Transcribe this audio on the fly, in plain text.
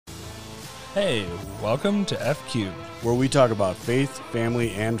Hey, welcome to F Cubed, where we talk about faith,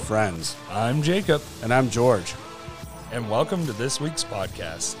 family, and friends. I'm Jacob, And I'm George. and welcome to this week's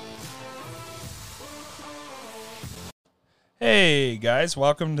podcast. Hey guys,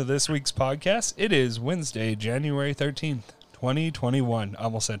 welcome to this week's podcast. It is Wednesday, January 13th, 2021.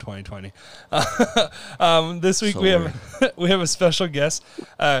 Almost said 2020. This week So we have a special guest,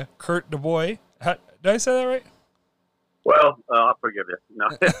 Kurt DuBois. Did I say that right? Well, I'll forgive you. No,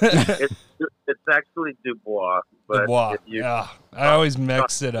 it's actually Dubois. But DuBois. if you Yeah, I always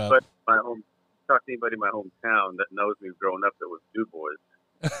mix it up. Talk to anybody in my hometown that knows me growing up that was Dubois.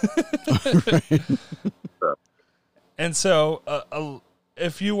 And so,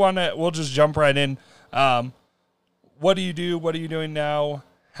 if you want to, we'll just jump right in. What do you do? What are you doing now?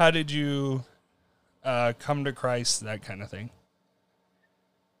 How did you come to Christ? That kind of thing.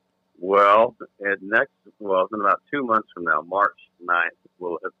 Well, in about 2 months from now, March 9th,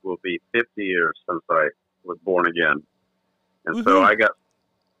 will be 50 years since I was born again. And Woo-hoo. So I got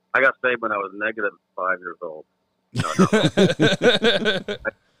saved when I was negative 5 years old. No.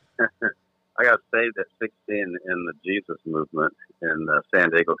 I got saved at 16 in the Jesus movement in San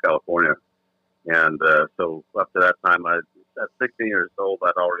Diego, California. And so up to that time, at 16 years old,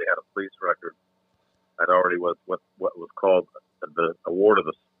 I'd already had a police record. I'd already was what was called the award of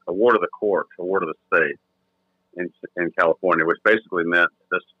the court, award of the state in California, which basically meant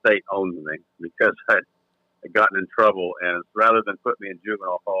the state owned me because I'd gotten in trouble. And rather than put me in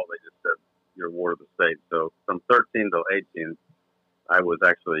juvenile hall, they just said, "You're award of the state." So from 13 to 18, I was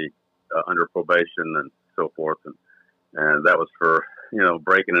actually under probation and so forth, and that was for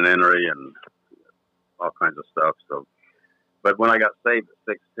breaking and entering and all kinds of stuff. So, but when I got saved at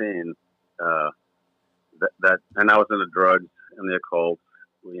 16, and I was into drugs and the occult,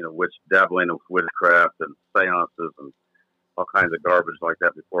 dabbling with witchcraft and seances and all kinds of garbage like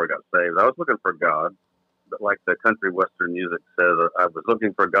that before I got saved. I was looking for God, but like the country western music says, I was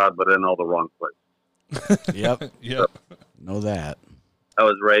looking for God, but in all the wrong places. Yep. Yep. Know that. I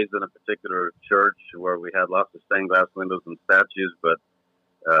was raised in a particular church where we had lots of stained glass windows and statues, but,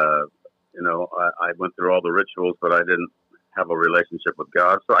 I went through all the rituals, but I didn't have a relationship with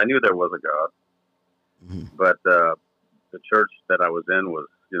God. So I knew there was a God, but the church that I was in was,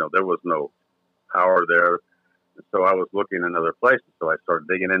 there was no power there. And so I was looking in other places. So I started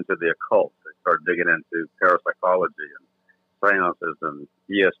digging into the occult. I started digging into parapsychology and seances and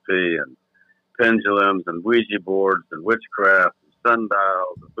ESP and pendulums and Ouija boards and witchcraft and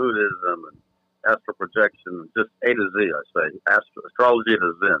sundials and Buddhism and astral projection, and just A to Z, I say. Astrology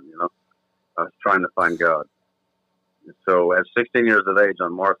to Zen, I was trying to find God. And so at 16 years of age,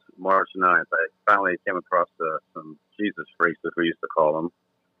 on March 9th, I finally came across some Jesus freaks, as we used to call them,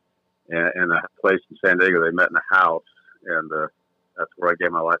 in a place in San Diego. They met in a house, and that's where I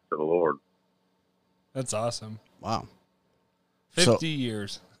gave my life to the Lord. That's awesome. Wow. 50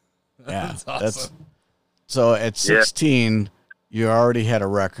 years. Yeah. That's awesome. So at 16, you already had a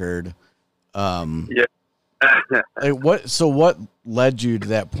record. Yeah. What led you to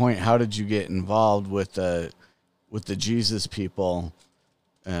that point? How did you get involved with the Jesus people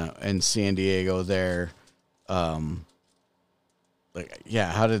in San Diego there? How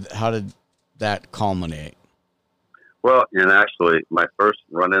did that culminate? Well, and actually, my first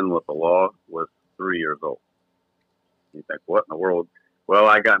run-in with the law was 3 years old. You think, what in the world? Well,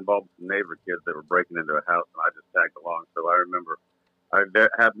 I got involved with some neighbor kids that were breaking into a house, and I just tagged along. So I remember I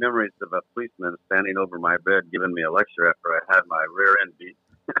have memories of a policeman standing over my bed giving me a lecture after I had my rear end beat.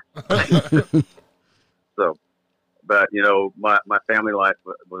 So, but, my family life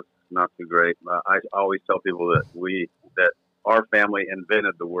was not too great. I always tell people that our family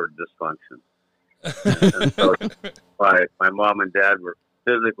invented the word dysfunction. And so my mom and dad were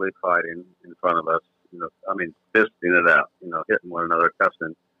physically fighting in front of us, fisting it out, hitting one another,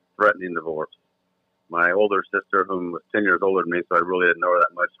 cussing, threatening divorce. My older sister, whom was 10 years older than me, so I really didn't know her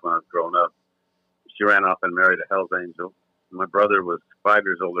that much when I was growing up, she ran off and married a Hell's Angel. My brother was 5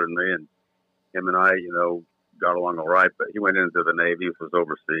 years older than me, and him and I, got along all right, but he went into the Navy, was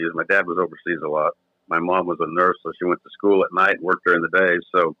overseas. My dad was overseas a lot. My mom was a nurse, so she went to school at night and worked during the day.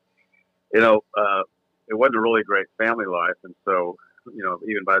 So, it wasn't a really great family life. And so,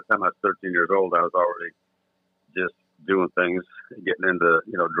 even by the time I was 13 years old, I was already just doing things, getting into,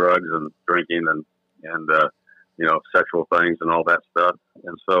 drugs and drinking and sexual things and all that stuff.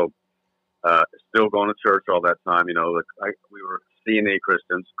 And so, still going to church all that time, we were C&E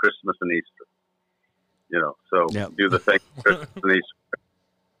Christians, Christmas and Easter, do the thing, Christmas and Easter.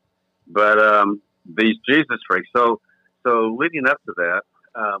 But, these Jesus freaks. So leading up to that,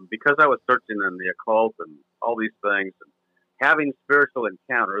 because I was searching in the occult and all these things, and having spiritual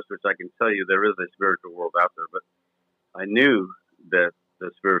encounters, which I can tell you there is a spiritual world out there, but I knew that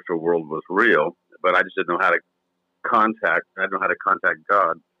the spiritual world was real, but I just didn't know how to I didn't know how to contact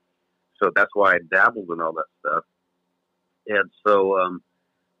God. So that's why I dabbled in all that stuff. And so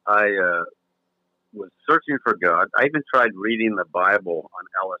I was searching for God. I even tried reading the Bible on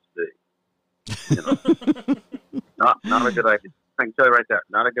LSD. You know, not a good idea. I can tell you right there,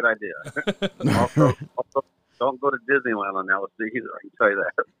 not a good idea. also, don't go to Disneyland on LSD either. I can tell you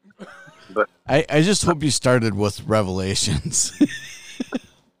that. But I just hope you started with Revelations.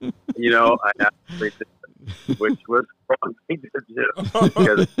 you know, I actually did, which was the wrong thing to do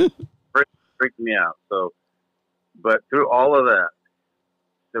because it freaked me out. So, but through all of that,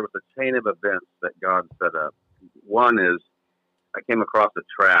 there was a chain of events that God set up. One is I came across a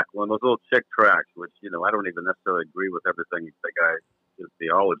track, one of those little chick tracks, which, you know, I don't even necessarily agree with everything the guy his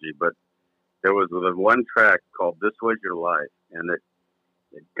theology, but there was one track called "This Was Your Life," and it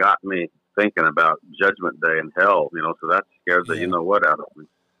got me thinking about Judgment Day and hell. You know, so that scares the you know what out of me.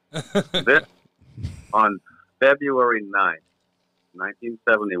 Then on February 9th,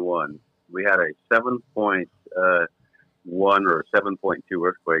 1971, we had a 7.1 or 7.2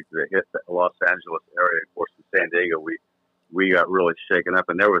 earthquake that hit the Los Angeles area. Of course, in San Diego, we got really shaken up,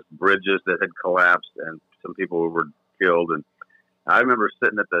 and there was bridges that had collapsed, and some people were killed. And I remember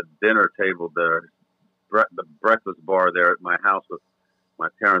sitting at the dinner table there, the breakfast bar there at my house with my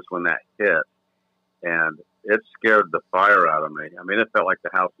parents when that hit, and it scared the fire out of me. I mean, it felt like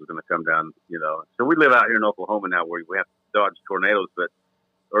the house was going to come down, you know. So we live out here in Oklahoma now where we have to dodge tornadoes, but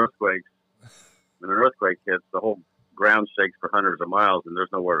earthquakes, when an earthquake hits, the whole ground shakes for hundreds of miles, and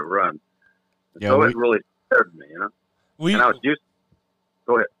there's nowhere to run. So it really scared me, you know. And I was used to,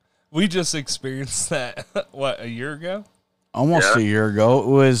 go ahead. We just experienced that, what, a year ago? Almost a year ago. It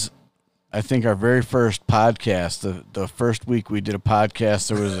was, I think, our very first podcast. The first week we did a podcast,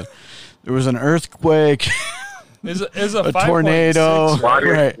 there was an earthquake, a tornado, 6,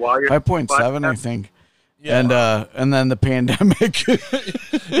 right? 5.7, I think. Yeah. And then the pandemic.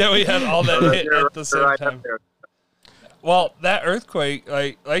 Yeah, we had all that hit at the same time. Well, that earthquake,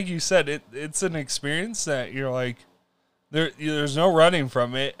 like you said, it's an experience that you're like, there's no running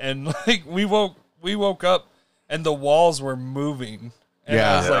from it, and like we woke up and the walls were moving, and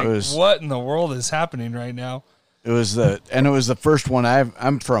I was like, what in the world is happening right now? It was the first one.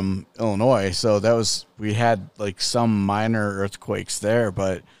 I'm from Illinois, so we had like some minor earthquakes there,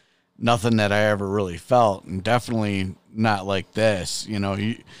 but nothing that I ever really felt, and definitely not like this. You know,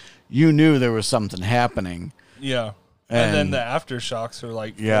 you knew there was something happening. Yeah. And then the aftershocks are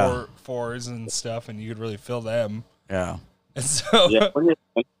like 4s and stuff, and you could really feel them. Yeah. And so, when you're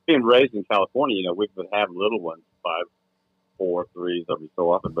being raised in California, you know, we would have little ones, 5, 4, 3s every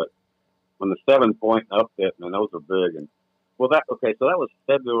so often. But when the 7-point up hit, man, those were big. And so that was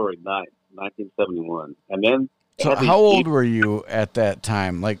February 9th, 1971. And then, so how old were you at that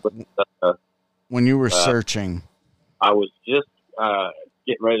time? Like when you were searching? I was just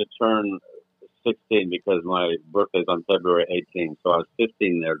getting ready to turn 16 because my birthday's on February 18th. So I was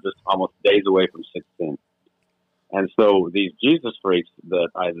 15 there, just almost days away from 16. And so these Jesus freaks that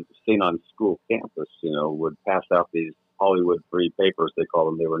I'd seen on school campus, you know, would pass out these Hollywood free papers, they call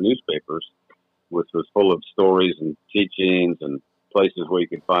them. They were newspapers, which was full of stories and teachings and places where you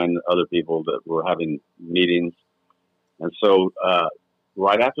could find other people that were having meetings. And so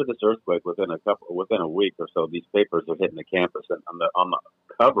right after this earthquake, within a week or so, these papers are hitting the campus, and on the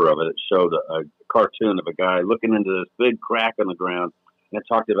cover of it showed a cartoon of a guy looking into this big crack in the ground, and it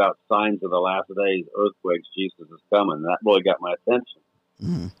talked about signs of the last days, earthquakes, Jesus is coming. That really got my attention.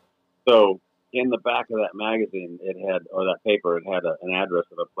 Mm-hmm. So in the back of that magazine, that paper, it had an address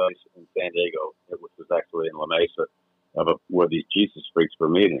of a place in San Diego, which was actually in La Mesa, where these Jesus freaks were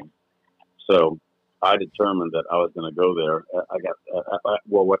meeting. So I determined that I was going to go there.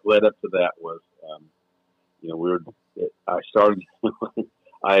 What led up to that was,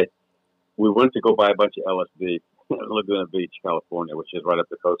 we went to go buy a bunch of LSD at Laguna Beach, California, which is right up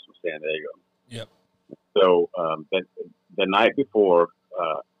the coast from San Diego. Yep. So the night before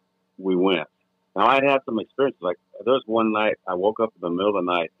we went, now I had some experiences. Like there was one night I woke up in the middle of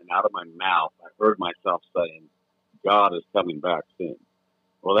the night, and out of my mouth I heard myself saying, "God is coming back soon."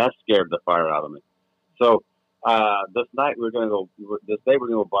 Well, that scared the fire out of me. So this day we're going to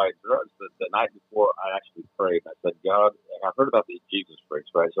go buy drugs. The night before, I actually prayed. I said, God, I've heard about these Jesus freaks,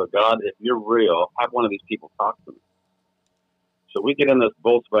 right? So God, if you're real, have one of these people talk to me. So we get in this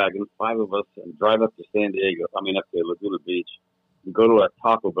Volkswagen, 5 of us, and drive up to Laguna Beach. We go to a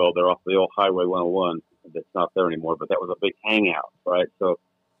Taco Bell there off the old Highway 101. That's not there anymore, but that was a big hangout, right? So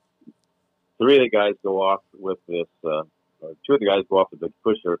 3 of the guys go off with this two of the guys go off to the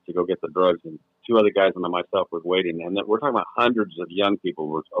pusher to go get the drugs, and two other guys and myself was waiting. And then we're talking about hundreds of young people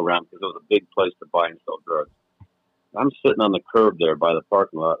were around because it was a big place to buy and sell drugs. I'm sitting on the curb there by the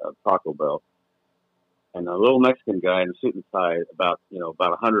parking lot of Taco Bell, and a little Mexican guy in a suit and tie, about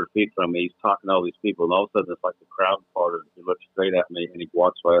 100 feet from me, he's talking to all these people, and all of a sudden it's like the crowd parted. He looks straight at me, and he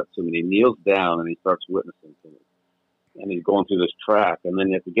walks right up to me. And he kneels down and he starts witnessing to me, and he's going through this track. And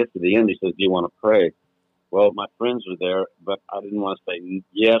then if he gets to the end, he says, "Do you want to pray?" Well, my friends were there, but I didn't want to say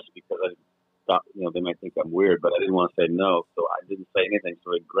yes because I thought, they might think I'm weird, but I didn't want to say no, so I didn't say anything.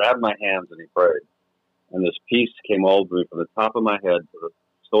 So he grabbed my hands and he prayed. And this peace came all over me from the top of my head to the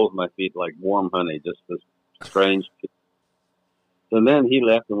soles of my feet like warm honey, just this strange peace. And then he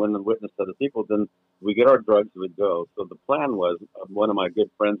left and went and witnessed to the people. Then we get our drugs and we go. So the plan was, one of my good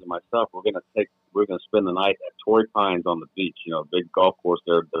friends and myself, we're going to spend the night at Torrey Pines on the beach, a big golf course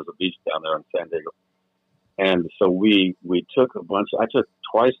there. There's a beach down there in San Diego. And so we took I took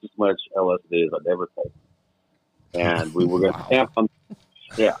twice as much LSD as I'd ever taken. And we were going to stamp on,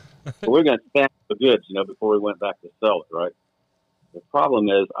 so we were going to stamp the goods, before we went back to sell it, right? The problem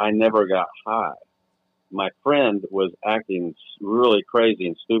is I never got high. My friend was acting really crazy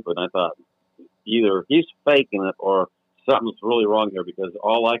and stupid. I thought either he's faking it or something's really wrong here, because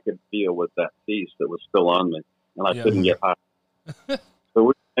all I could feel was that peace that was still on me, and I couldn't get high.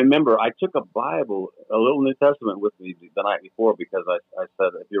 So I remember I took a Bible, a little New Testament with me the night before, because I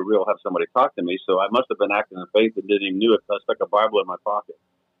said, if you're real, have somebody talk to me. So I must have been acting in faith and didn't even know it. So I stuck a Bible in my pocket.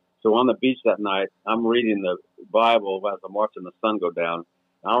 So on the beach that night, I'm reading the Bible as I'm watching the sun go down.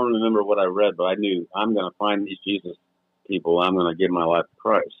 I don't remember what I read, but I knew I'm going to find these Jesus people. I'm going to give my life to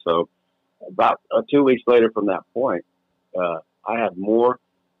Christ. So about 2 weeks later from that point, I had more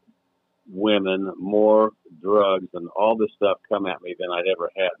women, more drugs, and all this stuff come at me than I'd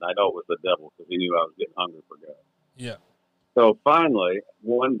ever had. And I know it was the devil, because he knew I was getting hungry for God. Yeah. So finally,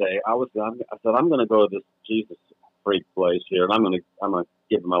 one day, I said, I'm going to go to this Jesus freak place here, and I'm going to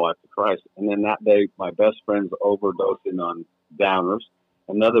give my life to Christ. And then that day, my best friend's overdosing on downers,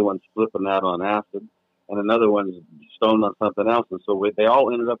 another one's flipping out on acid, and another one's stoned on something else. And so they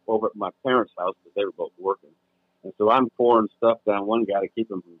all ended up over at my parents' house because they were both working. And so I'm pouring stuff down one guy to keep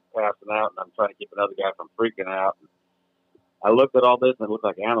him from passing out, and I'm trying to keep another guy from freaking out. I looked at all this, and it looked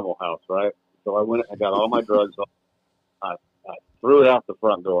like Animal House, right? So I got all my drugs. I threw it out the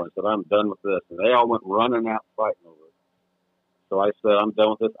front door and said, I'm done with this. And they all went running out fighting over it. So I said, I'm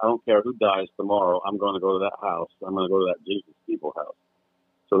done with this. I don't care who dies tomorrow. I'm going to go to that house. I'm going to go to that Jesus people house.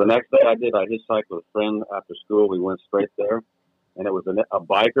 So the next day I hitchhiked with a friend after school. We went straight there. And it was a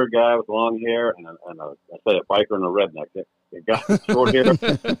biker guy with long hair, and a biker and a redneck. A guy with short hair,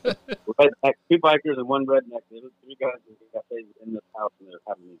 redneck, two bikers and one redneck. There was three guys who got saved in this house, and they're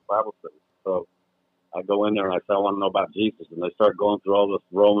having these Bible studies. So I go in there and I say, I want to know about Jesus. And they start going through all this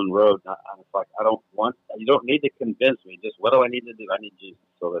Roman road. And it's like, you don't need to convince me. Just what do I need to do? I need Jesus.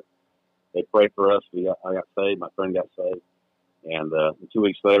 So that they prayed for us. I got saved. My friend got saved. And 2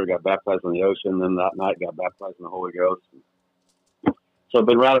 weeks later, got baptized in the ocean. Then that night, got baptized in the Holy Ghost. So I've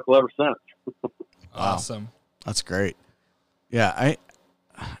been radical ever since. Awesome. That's great. Yeah,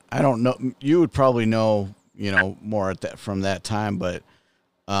 I don't know. You would probably know, more from that time, but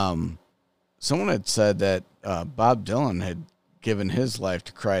someone had said that Bob Dylan had given his life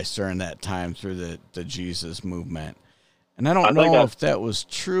to Christ during that time through the Jesus movement. And I don't know if that was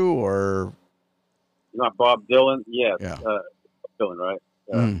true or... Not Bob Dylan? Yes. Yeah. Bob Dylan,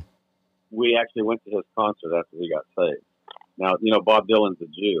 right? We actually went to his concert after he got saved. Now, Bob Dylan's a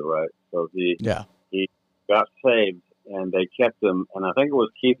Jew, right? So he got saved, and they kept him, and I think it was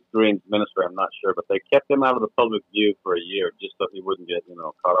Keith Green's ministry, I'm not sure, but they kept him out of the public view for a year just so he wouldn't get,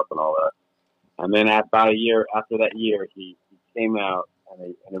 caught up in all that. And then about a year, after that year, he came out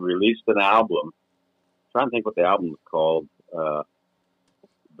and he released an album. I'm trying to think what the album was called,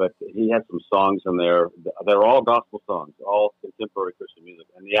 but he had some songs in there. They're all gospel songs, all contemporary Christian music.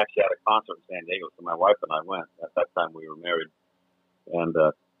 And he actually had a concert in San Diego, so my wife and I went. At that time, we were married. And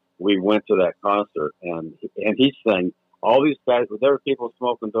we went to that concert, and he sang. All these guys, there were people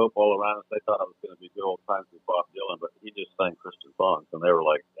smoking dope all around us. They thought it was going to be good old times with Bob Dylan, but he just sang Christian songs. And they were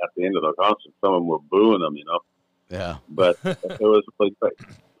like, at the end of the concert, some of them were booing him, Yeah. But it was really great.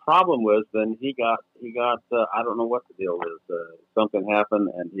 Problem was, then he got I don't know what the deal is. Something happened,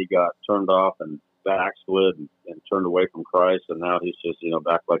 and he got turned off and backslid and turned away from Christ, and now he's just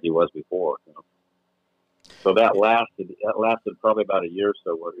back like he was before. So that lasted probably about a year or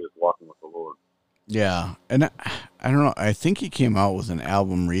so where he was walking with the Lord. Yeah, and I don't know. I think he came out with an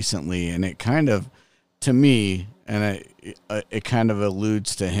album recently, and it kind of, to me, and it kind of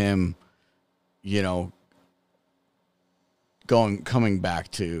alludes to him, coming back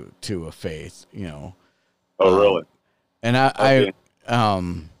to a faith, you know. Oh, really? And Okay.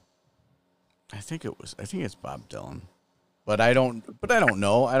 I think it's Bob Dylan, but I don't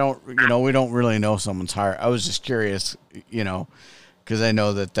know. We don't really know someone's heart. I was just curious, you know, because I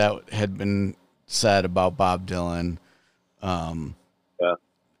know that had been said about Bob Dylan. Yeah.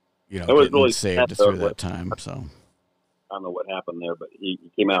 You know, It was getting really saved sad, through though, that time. So I don't know what happened there, but he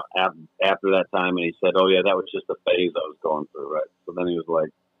came out after that time and he said, "Oh yeah, that was just a phase I was going through." Right. So then he was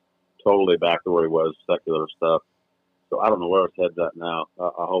like totally back to where he was, secular stuff. So I don't know where his head's at now.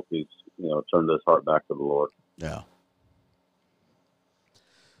 I hope he's, you know, turned his heart back to the Lord. yeah.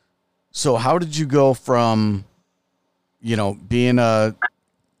 So how did you go from, you know, being a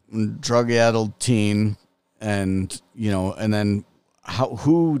drug-addled teen, and you know, and then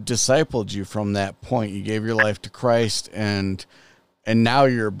who discipled you from that point? You gave your life to Christ, and now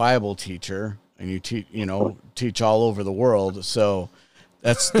you're a Bible teacher, and you teach all over the world. So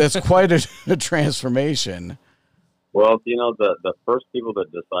that's quite a transformation. Well, you know, the first people that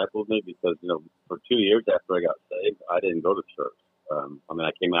discipled me, because, you know, for 2 years after I got saved, I didn't go to church. I mean,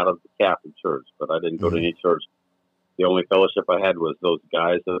 I came out of the Catholic church, but I didn't go to any church. The only fellowship I had was those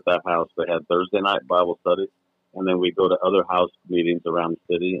guys at that house. They had Thursday night Bible studies, and then we'd go to other house meetings around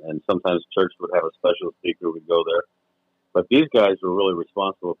the city, and sometimes church would have a special speaker. We'd go there. But these guys were really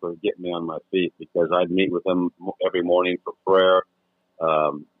responsible for getting me on my feet, because I'd meet with them every morning for prayer.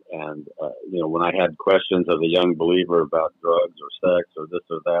 You know, when I had questions as a young believer about drugs or sex or this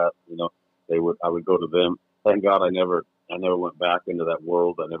or that, you know, I would go to them. Thank God I never went back into that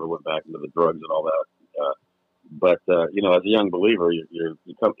world. I never went back into the drugs and all that. You know, as a young believer, you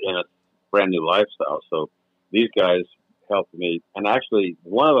come in a brand new lifestyle. So these guys helped me. And actually,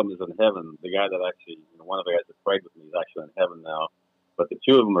 one of them is in heaven. The guy that actually, you know, one of the guys that prayed with me is actually in heaven now. But the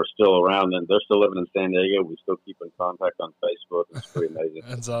two of them are still around, and they're still living in San Diego. We still keep in contact on Facebook. It's pretty amazing.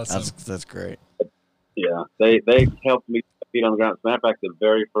 That's awesome. That's great. Yeah, they helped me feet on the ground. As a matter of fact, the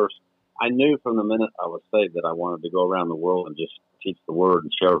very first, I knew from the minute I was saved that I wanted to go around the world and just teach the word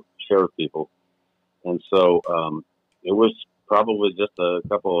and share with people. And so it was probably just a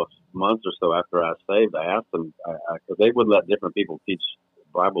couple of months or so after I was saved, I asked them, because they would let different people teach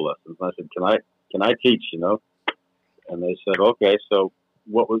Bible lessons. And I said, can I teach, you know? And they said, okay. So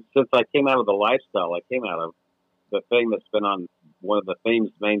since I came out of the lifestyle I came out of, the thing that's been on one of the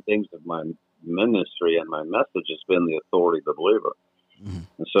main themes of my ministry and my message has been the authority of the believer. Mm-hmm.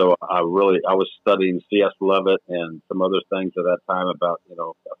 And so I was studying C.S. Levitt and some other things at that time about, you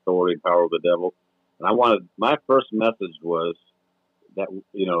know, authority and power of the devil. And my first message was that,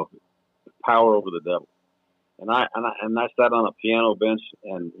 you know, power over the devil. And I sat on a piano bench,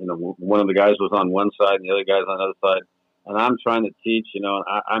 and, you know, one of the guys was on one side and the other guy's on the other side. And I'm trying to teach, you know, and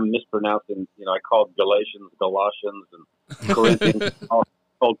I'm mispronouncing, you know, I called Galatians, Colossians, and Corinthians,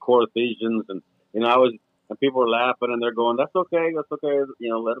 called Corinthians, and, you know, and people were laughing, and they're going, that's okay, you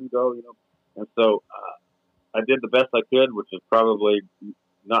know, let them go, you know. And so I did the best I could, which is probably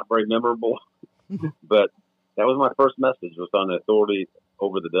not very memorable, but that was my first message, was on the authority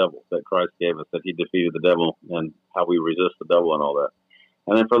over the devil that Christ gave us, that he defeated the devil and how we resist the devil and all that.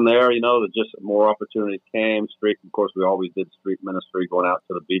 And then from there, you know, just more opportunities came. Of course, we always did street ministry, going out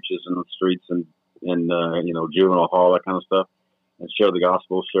to the beaches and the streets and you know, juvenile hall, that kind of stuff, and share the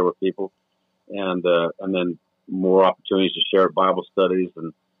gospel, share with people. And then more opportunities to share Bible studies.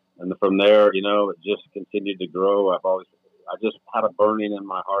 And from there, you know, it just continued to grow. I just had a burning in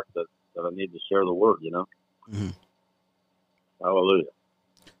my heart that I need to share the word, you know. Mm-hmm. Hallelujah.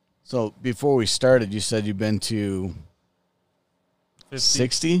 So before we started, you said you've been to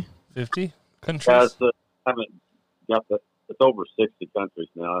 50 countries? Yeah, it's over 60 countries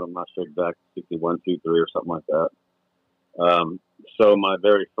now. I'm not sure exactly, 61, 2, 3 or something like that. So my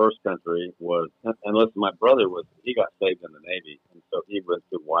very first country was, and listen, my brother he got saved in the Navy, and so he went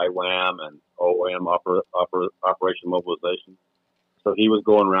to YWAM and OM, Operation Mobilization. So he was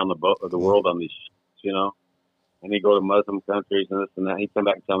going around the world on these ships, you know, and he'd go to Muslim countries and this and that. He'd come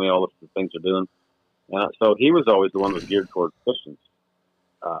back and tell me all the things they're doing. So he was always the one that was geared towards Christians.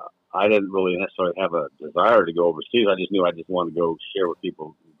 I didn't really necessarily have a desire to go overseas. I just knew I just wanted to go share with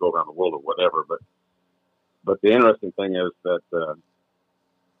people, go around the world or whatever. But the interesting thing is that,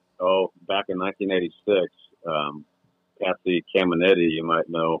 back in 1986, Patsy Camenetti, you might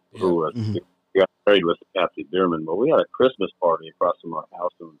know, who got married with Patsy Bierman. Well, we had a Christmas party across from our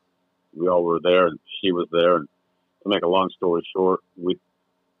house, and we all were there, and she was there. And to make a long story short,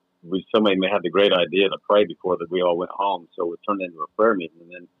 somebody had the great idea to pray before that we all went home, so it turned into a prayer meeting.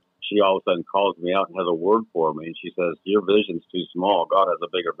 And then she all of a sudden calls me out and has a word for me, and she says, "Your vision's too small. God has a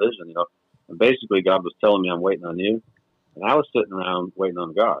bigger vision, you know." And basically, God was telling me, "I'm waiting on you." And I was sitting around waiting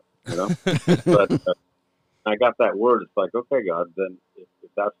on God, you know. But I got that word. It's like, okay, God, then if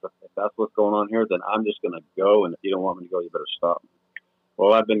that's what's going on here, then I'm just going to go. And if you don't want me to go, you better stop me.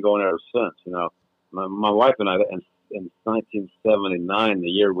 Well, I've been going ever since. You know, my wife and I, in 1979, the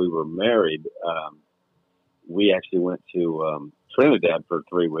year we were married, we actually went to Trinidad for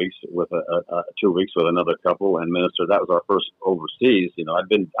 3 weeks with 2 weeks with another couple and ministered. That was our first overseas. You know,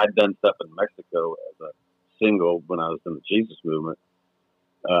 I'd done stuff in Mexico as a single when I was in the Jesus movement,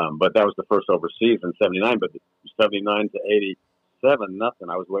 but that was the first overseas in '79. But 79 to '87, nothing.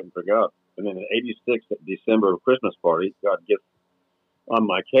 I was waiting for God. And then in '86, at December Christmas party, God gets on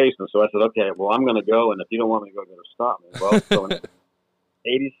my case, and so I said, okay, well, I'm going to go, and if you don't want me to go, you better stop me. Well, so in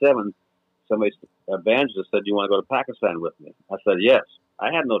 '87. Somebody, evangelist, said, "Do you want to go to Pakistan with me?" I said, "Yes."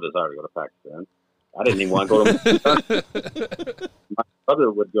 I had no desire to go to Pakistan. I didn't even want to go to. My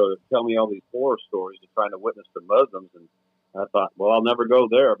brother would go to tell me all these horror stories of trying to witness to Muslims, and I thought, well, I'll never go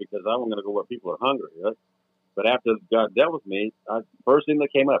there because I'm going to go where people are hungry. Right? But after God dealt with me, first thing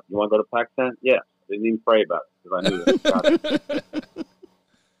that came up, "You want to go to Pakistan?" Yes. I didn't even pray about it because I knew that.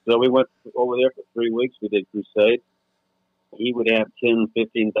 So we went over there for 3 weeks. We did crusade. He would have 10,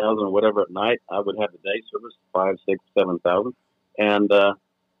 15,000 or whatever at night. I would have the day service, 5, 6, 7,000. And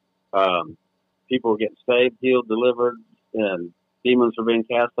people were getting saved, healed, delivered, and demons were being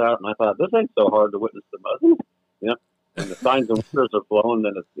cast out. And I thought, this ain't so hard to witness to Muslims. You know, when the signs and wonders are flowing,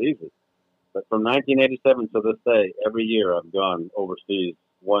 then it's easy. But from 1987 to this day, every year I've gone overseas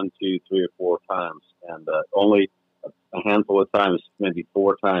 1, 2, 3, or 4 times. And only a handful of times, maybe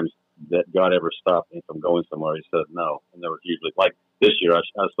 4 times, that God ever stopped me from going somewhere. He said no. And there was usually, like this year, I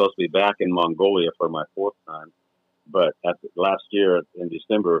was supposed to be back in Mongolia for my 4th time. But last year in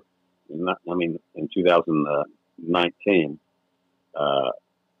December, in 2019, I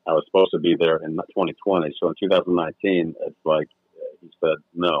was supposed to be there in 2020. So in 2019, it's like, he said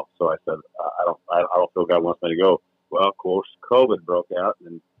no. So I said, I don't feel God wants me to go. Well, of course, COVID broke out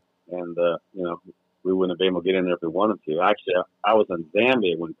and you know, we wouldn't have been able to get in there if we wanted to. Actually, I was in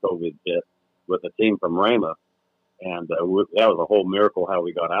Zambia when COVID hit with a team from Rhema, and that was a whole miracle how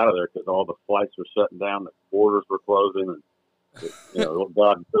we got out of there because all the flights were shutting down, the borders were closing, and you know,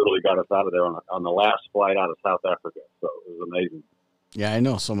 God literally got us out of there on the last flight out of South Africa. So it was amazing. Yeah, I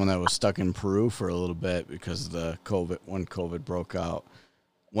know someone that was stuck in Peru for a little bit because of the when COVID broke out.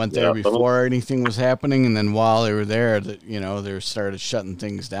 Went there before anything was happening, and then while they were there, they started shutting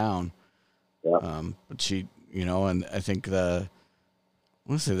things down. Yeah. But she, you know, and I think the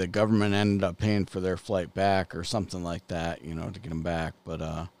government ended up paying for their flight back or something like that, you know, to get them back. But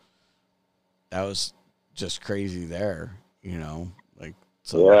that was just crazy there, you know, like,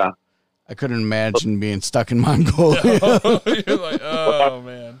 so yeah. I couldn't imagine being stuck in Mongolia. You're like, oh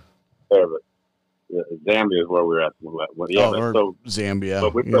man. Yeah, but Zambia is where we're at. Or Zambia.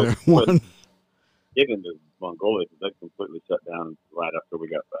 But we couldn't get into Mongolia because they completely shut down right after we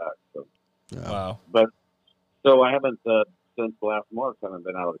got back. So. Yeah. Wow. But so I haven't since last March. I haven't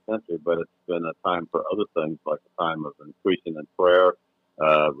been out of the country, but it's been a time for other things, like a time of increasing in prayer.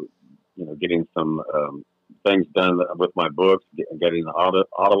 You know, getting some things done with my books, getting the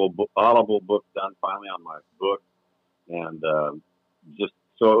audible book done finally on my book, and just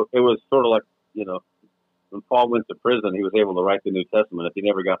so it was sort of like, you know, when Paul went to prison, he was able to write the New Testament. If he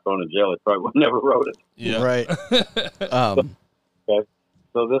never got thrown in jail, he probably would never wrote it. Yeah. Right. Okay.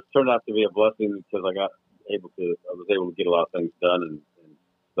 So this turned out to be a blessing because I was able to get a lot of things done and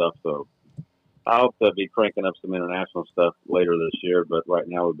stuff. So I hope to be cranking up some international stuff later this year. But right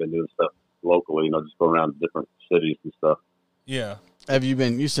now we've been doing stuff locally, you know, just going around different cities and stuff. Yeah.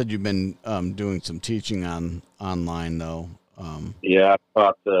 You said you've been doing some teaching online though. Yeah,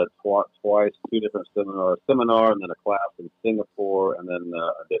 I taught twice, 2 different seminars, a seminar and then a class in Singapore, and then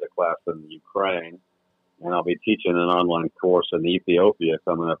I did a class in Ukraine. And I'll be teaching an online course in Ethiopia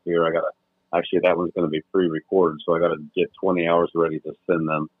coming up here. Actually, that one's going to be pre-recorded, so I got to get 20 hours ready to send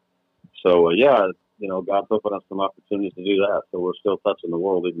them. So, yeah, you know, God's opened up some opportunities to do that. So we're still touching the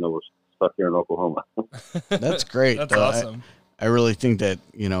world, even though we're stuck here in Oklahoma. That's great. That's awesome. I really think that,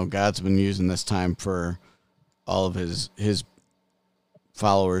 you know, God's been using this time for all of his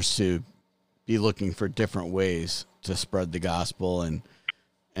followers to be looking for different ways to spread the gospel, and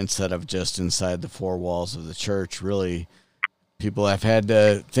instead of just inside the 4 walls of the church, really people have had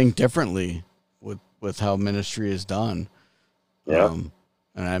to think differently with how ministry is done. Yeah.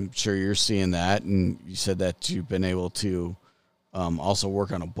 And I'm sure you're seeing that. And you said that you've been able to also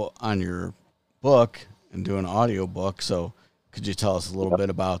work on your book and do an audio book. So could you tell us a little bit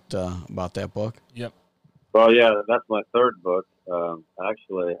about that book? Yep. Well, yeah, that's my 3rd book.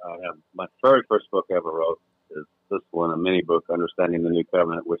 Actually, I have my very first book I ever wrote is this one, a mini book, Understanding the New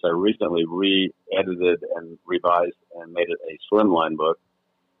Covenant, which I recently re-edited and revised and made it a slimline book.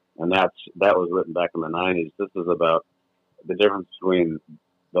 And that was written back in the 90s. This is about the difference between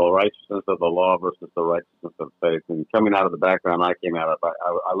the righteousness of the law versus the righteousness of faith. And coming out of the background I came out of,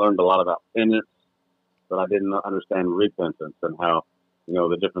 I learned a lot about penance, but I didn't understand repentance and how,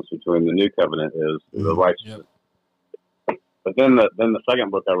 the difference between the new covenant is the righteousness. Yep. But then the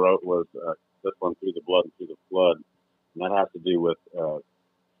second book I wrote was this one, Through the Blood and Through the Flood. And that has to do with,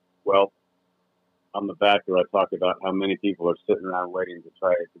 on the back where I talk about how many people are sitting around waiting to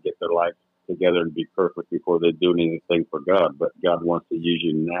try to get their life together and be perfect before they do anything for God. But God wants to use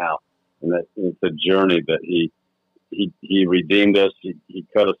you now. And that it's a journey that He redeemed us. He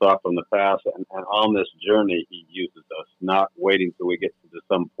cut us off from the past. And on this journey, He uses us, not waiting till we get to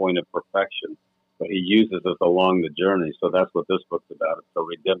some point of perfection, but He uses us along the journey. So that's what this book's about. It's a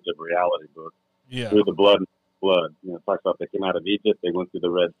redemptive reality book. Yeah. Through the blood. It talks about they came out of Egypt, they went through the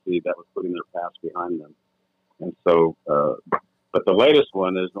Red Sea, that was putting their past behind them. And so, but the latest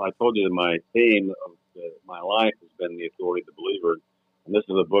one is, I told you my theme of my life has been the authority of the believer. And this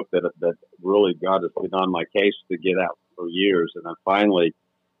is a book that really God has been on my case to get out for years. And I finally,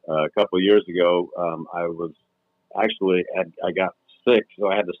 a couple of years ago, I got sick, so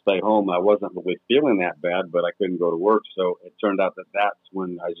I had to stay home. I wasn't really feeling that bad, but I couldn't go to work. So it turned out that's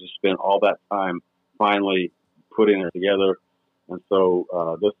when I just spent all that time finally putting it together. And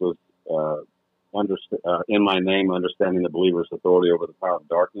so this was in my name, Understanding the Believer's Authority over the Power of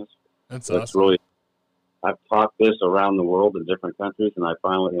Darkness. That's awesome. I've taught this around the world in different countries, and I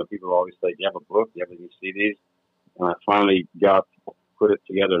finally, people always say, do you have a book? Do you have any CDs? And I finally put it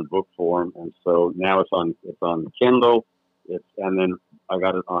together in book form. And so now it's on Kindle. And then I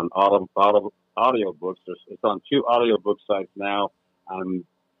got it on audio books. It's on 2 audio book sites now. I'm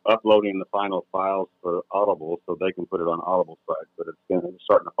uploading the final files for Audible so they can put it on Audible sites, but it's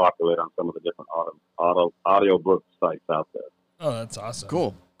starting to populate on some of the different audio book sites out there. Oh, that's awesome.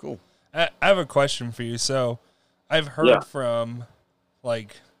 Cool. I have a question for you. So I've heard from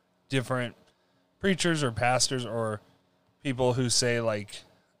like different preachers or pastors or people who say like,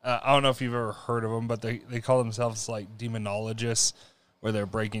 I don't know if you've ever heard of them, but they call themselves like demonologists, where they're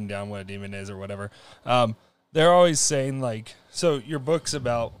breaking down what a demon is or whatever. They're always saying like, so your book's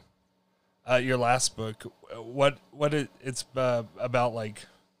about, your last book, what it's about, like,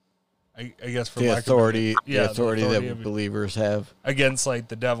 I guess for the lack authority, of the authority that believers have against like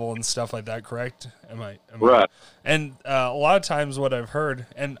the devil and stuff like that. Correct? Am I right? And a lot of times what I've heard,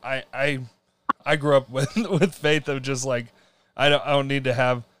 and I grew up with faith of just like, I don't need to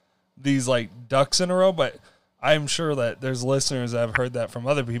have these like ducks in a row, but I'm sure that there's listeners that have heard that from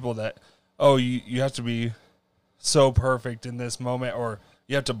other people that, you have to be so perfect in this moment, or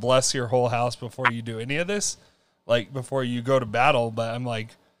you have to bless your whole house before you do any of this, like before you go to battle. But I'm like,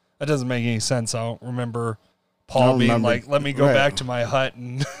 that doesn't make any sense. I don't remember Paul being like, let me go back to my hut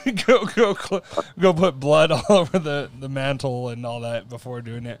and go put blood all over the mantle and all that before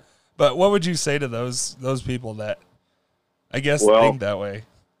doing it. But what would you say to those people that I guess think that way?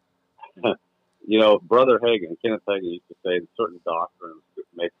 Brother Hagin, Kenneth Hagin, used to say that certain doctrines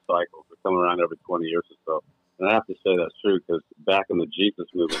make cycles that come around every 20 years or so. And I have to say that's true, because back in the Jesus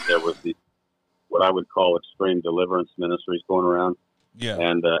movement, there was what I would call extreme deliverance ministries going around. Yeah.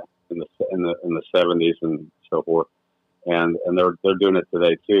 And in the 70s and so forth, and they're doing it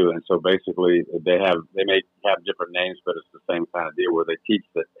today too. And so basically, they may have different names, but it's the same kind of deal where they teach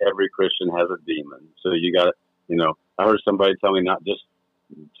that every Christian has a demon. So you got to, I heard somebody tell me not just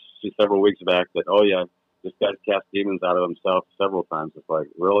several weeks back that, this guy's cast demons out of himself several times. It's like,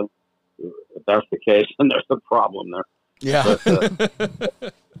 really? If that's the case, then there's a problem there. Yeah.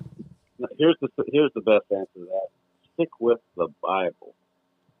 But, here's the best answer to that. Stick with the Bible.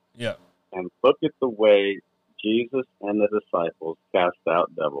 Yeah. And look at the way Jesus and the disciples cast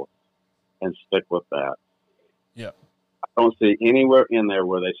out devils, and stick with that. Yeah. I don't see anywhere in there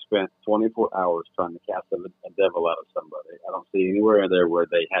where they spent 24 hours trying to cast a devil out of somebody. I don't see anywhere in there where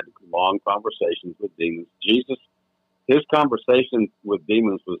they had long conversations with demons. Jesus, his conversation with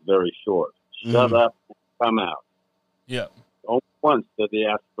demons was very short. Shut up and come out. Yeah. Only once did he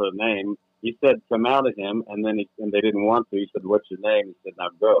ask for a name. He said, come out of him, and then they didn't want to. He said, what's your name? He said, now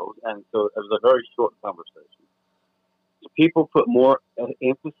go. And so it was a very short conversation. People put more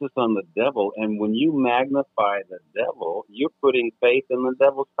emphasis on the devil, and when you magnify the devil, you're putting faith in the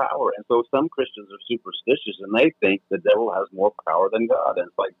devil's power. And so some Christians are superstitious, and they think the devil has more power than God. And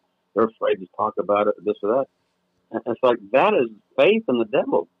it's like they're afraid to talk about it, this or that. And it's like that is faith in the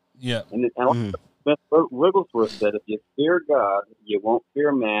devil. Yeah. And Smith Wigglesworth said, if you fear God, you won't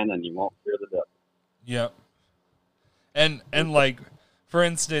fear man, and you won't fear the devil. Yeah. And like, for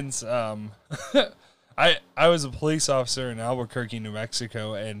instance, I was a police officer in Albuquerque, New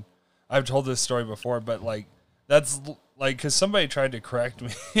Mexico, and I've told this story before, but like that's like because somebody tried to correct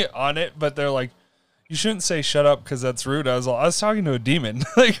me on it, but they're like, you shouldn't say shut up because that's rude. I was talking to a demon.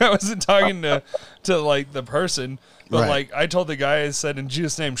 Like I wasn't talking to like the person, but Right. like I told the guy, I said in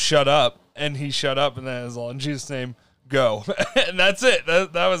Jesus' name, shut up, and he shut up, and then I was all in Jesus' name, go, and that's it.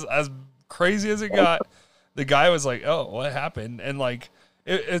 That was as crazy as it got. The guy was like, oh, what happened? And like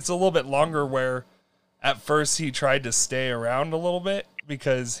it's a little bit longer where at first he tried to stay around a little bit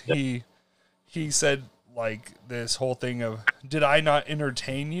because he said like this whole thing of, did I not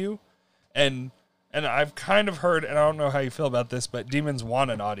entertain you? And I've kind of heard, and I don't know how you feel about this, but demons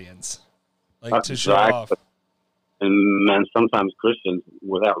want an audience, like That's to show exactly. off. And then sometimes Christians,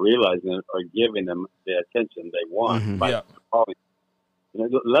 without realizing it, are giving them the attention they want. Mhm. By Yeah. calling.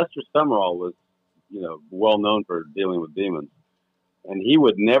 Lester Summerall was, well known for dealing with demons. And he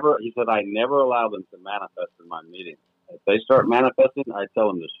said, I never allow them to manifest in my meetings. If they start manifesting, I tell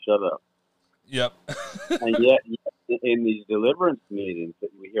them to shut up. Yep. And yet, in these deliverance meetings that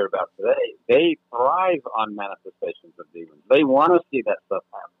we hear about today, they thrive on manifestations of demons. They want to see that stuff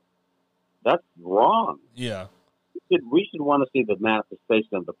happen. That's wrong. Yeah. We should want to see the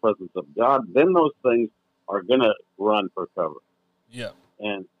manifestation of the presence of God. Then those things are going to run for cover. Yeah.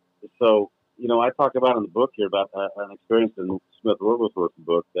 And so, I talk about in the book here about an experience in Smith Wigglesworth's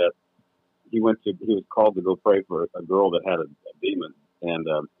book that he was called to go pray for a girl that had a demon. And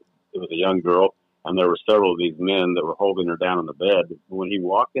it was a young girl, and there were several of these men that were holding her down in the bed. When he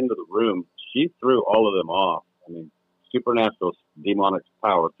walked into the room, she threw all of them off. I mean, supernatural demonic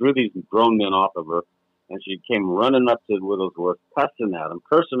power threw these grown men off of her, and she came running up to Wigglesworth, cussing at him,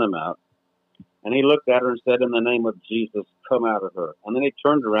 cursing him out. And he looked at her and said, in the name of Jesus, come out of her. And then he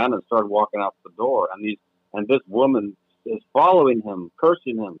turned around and started walking out the door. And this woman is following him,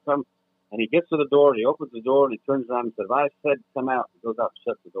 cursing him. Come. And he gets to the door, he opens the door, and he turns around and says, I said, come out. He goes out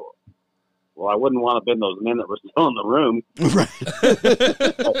and shuts the door. Well, I wouldn't want to have been those men that were still in the room. Right.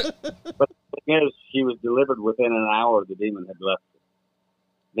 But the thing is, she was delivered within an hour the demon had left her.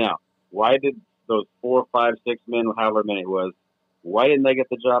 Now, why did those 4, 5, 6 men, however many it was, why didn't they get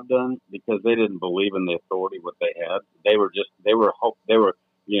the job done? Because they didn't believe in the authority what they had. They were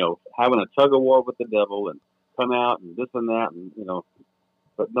having a tug of war with the devil and come out and this and that, and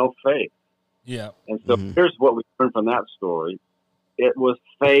but no faith. Yeah. And so here's what we learned from that story. It was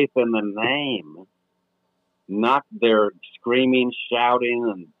faith in the name, not their screaming, shouting,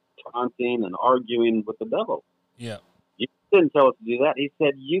 and taunting and arguing with the devil. Yeah. He didn't tell us to do that. He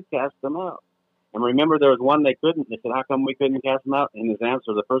said, you cast them out. And remember, there was one they couldn't. They said, how come we couldn't cast them out? And his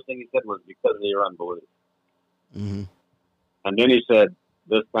answer, the first thing he said was, because of your unbelief. Mm-hmm. And then he said,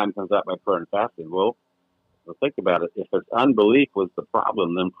 this time comes out by prayer and fasting. Well, think about it. If it's unbelief was the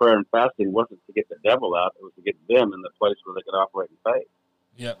problem, then prayer and fasting wasn't to get the devil out. It was to get them in the place where they could operate in faith.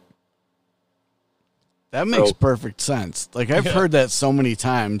 Yep. That makes perfect sense. Like I've heard that so many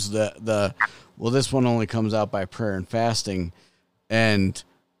times that this one only comes out by prayer and fasting, and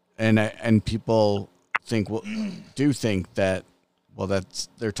people think that that's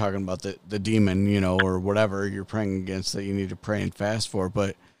they're talking about the demon, or whatever you're praying against that you need to pray and fast for.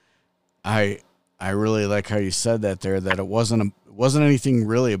 But I really like how you said that there, that it wasn't anything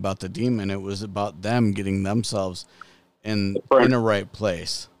really about the demon. It was about them getting themselves in a right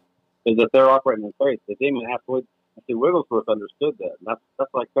place. Is that they're operating in faith. The demon halfway. See, Wigglesworth understood that. And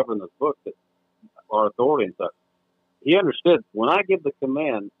that's like covering this book, that our authority and stuff. He understood when I give the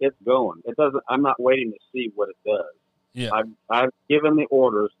command, it's going. It doesn't. I'm not waiting to see what it does. Yeah. I've given the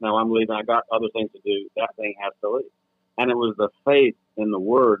orders. Now I'm leaving. I got other things to do. That thing has to leave. And it was the faith in the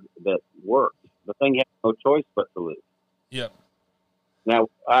word that worked. The thing had no choice but to leave. Yep. Now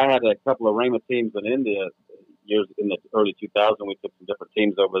I had a couple of Rhema teams in India years in the early 2000s. We took some different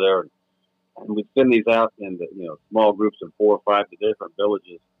teams over there, and we'd send these out in small groups of 4 or 5 to different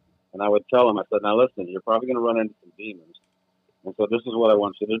villages. And I would tell them, I said, now listen, you're probably going to run into some demons. And so this is what I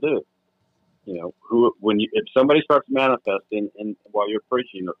want you to do. If somebody starts manifesting and while you're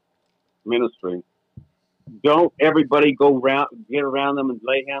preaching or ministering, don't everybody get around them and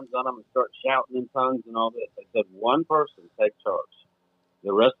lay hands on them and start shouting in tongues and all this. I said, one person take charge.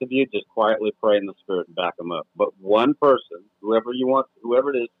 The rest of you just quietly pray in the Spirit and back them up. But one person, whoever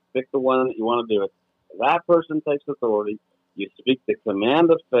it is, pick the one that you want to do it. That person takes authority. You speak the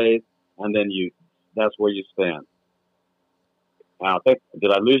command of faith, and then that's where you stand. Now,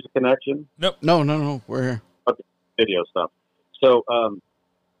 did I lose the connection? Nope. No. We're here. Okay, video stuff. So, and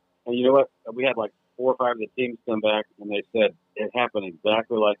you know what? We had like 4 or 5 of the teams come back, and they said it happened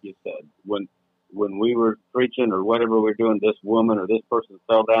exactly like you said. When when we were preaching or whatever we were doing, this woman or this person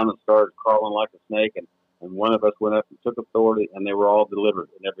fell down and started crawling like a snake, and one of us went up and took authority, and they were all delivered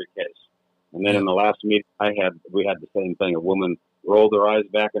in every case. And then in the last meeting we had the same thing. A woman rolled her eyes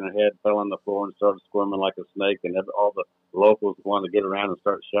back in her head, fell on the floor, and started squirming like a snake. And all the locals wanted to get around and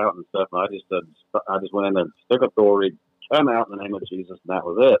start shouting and stuff. And I just went in there and took authority, come out in the name of Jesus, and that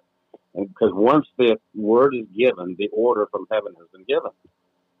was it. And because once the word is given, the order from heaven has been given,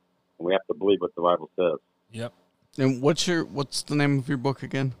 and we have to believe what the Bible says. Yep. And what's the name of your book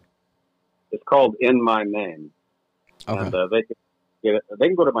again? It's called In My Name, Okay. and they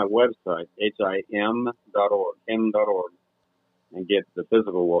can go to my website him.org, and get the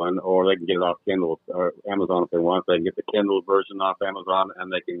physical one, or they can get it off Kindle or Amazon if they want. They can get the Kindle version off Amazon, and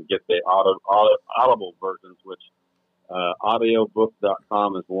they can get the Audible versions, which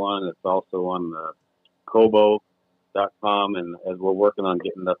audiobook.com is one. It's also on Kobo.com, and as we're working on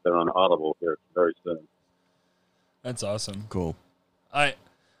getting up there on Audible here very soon. That's awesome. Cool.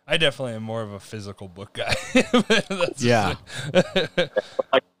 I definitely am more of a physical book guy. Yeah.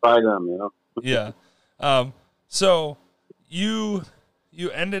 I can buy them, you know. Yeah. So you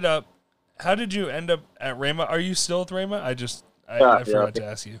ended up. How did you end up at Rhema? Are you still with Rhema? I forgot to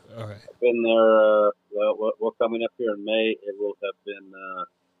ask you. Okay. I've been there. Well, coming up here in May, it will have been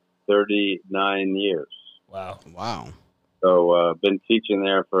 39 years. Wow. So been teaching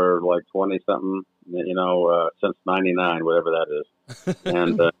there for like 20 something, you know, since '99, whatever that is,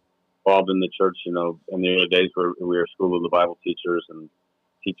 and involved in the church, you know, in the early days where we were School of the Bible teachers, and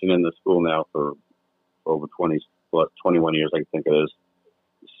teaching in the school now for over 21 years, I think it is.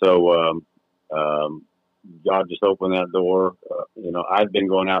 So God just opened that door. You know, I'd been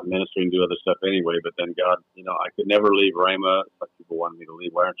going out and ministering and do other stuff anyway, but then God, you know, I could never leave Rhema. It's like people wanted me to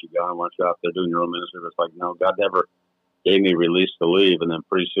leave. Why aren't you going? Why aren't you out there doing your own ministry? But it's like, no, God never gave me release to leave. And then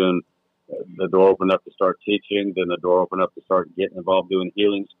pretty soon the door opened up to start teaching. Then the door opened up to start getting involved doing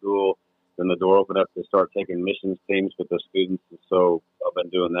healing school. Then the door opened up to start taking missions teams with the students. And so I've been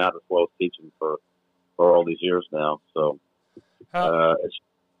doing that as well as teaching for all these years now. So it's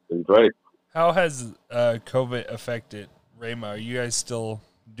been great. How has COVID affected Rhema? Are you guys still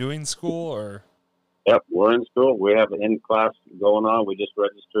doing school or? Yep, we're in school. We have an in-class going on. We just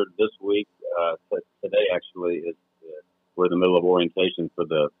registered this week. Today, actually, we're in the middle of orientation for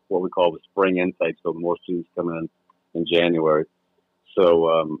what we call the spring intake, so more students coming in January.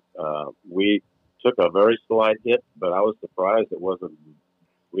 So we took a very slight hit, but I was surprised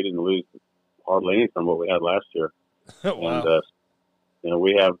we didn't lose hardly any from what we had last year. Wow. And, you know,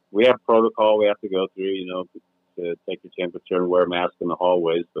 we have protocol we have to go through, you know, to take your temperature and wear a mask in the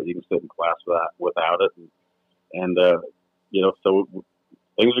hallways, but you can sit in class without it. And you know, so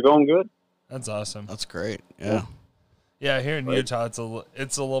things are going good. That's awesome. That's great. Yeah. Yeah, here in Utah, it's a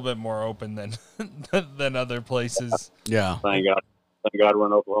little bit more open than than other places. Yeah. Thank God we're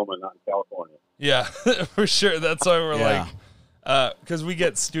in Oklahoma, not in California. Yeah, for sure. That's why we're like, because we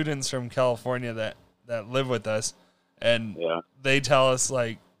get students from California that live with us, and they tell us,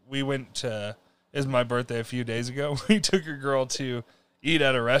 like, we went to, it was my birthday a few days ago. We took a girl to eat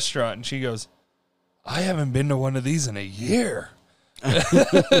at a restaurant, and she goes, I haven't been to one of these in a year. And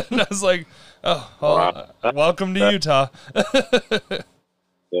I was like, welcome to Utah.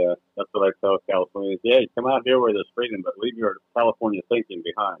 Yeah, that's what I tell Californians. Yeah, come out here where there's freedom, but leave your California thinking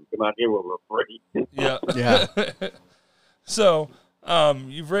behind. Come out here where we're free. Yeah. Yeah. So,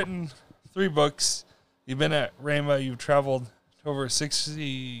 you've written 3 books. You've been at Rhema. You've traveled to over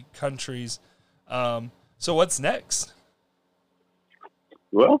 60 countries. So what's next?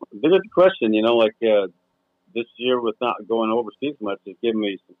 Well, good question. You know, like this year with not going overseas much, it's given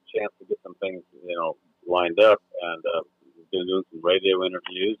me some chance to get some things, you know, lined up, and been doing some radio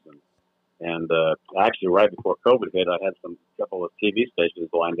interviews, and actually right before COVID hit, I had couple of TV stations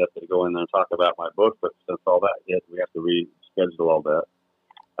lined up to go in there and talk about my book, but since all that hit, we have to reschedule all that.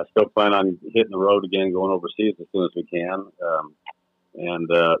 I still plan on hitting the road again, going overseas as soon as we can, and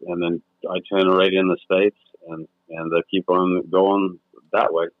then itinerate in the States and keep on going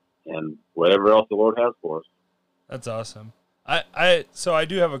that way, and whatever else the Lord has for us. That's awesome. So I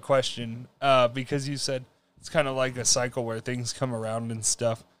do have a question, because you said it's kind of like a cycle where things come around and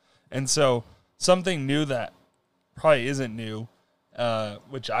stuff. And so something new that probably isn't new,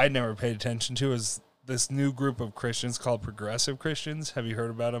 which I never paid attention to, is this new group of Christians called Progressive Christians. Have you heard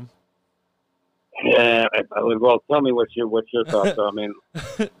about them? Yeah, well, tell me what your thoughts are. I mean,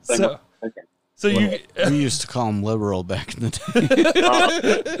 so We used to call them liberal back in the day.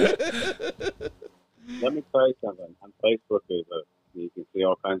 Let me tell you something. On Facebook, you can see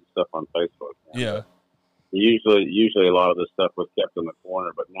all kinds of stuff on Facebook. Yeah. Usually a lot of this stuff was kept in the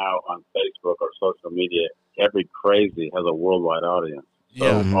corner, but now on Facebook or social media, every crazy has a worldwide audience. So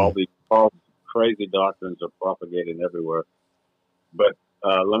Yeah. all these false, crazy doctrines are propagating everywhere. But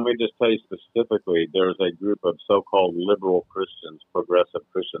let me just tell you specifically, there's a group of so-called liberal Christians, progressive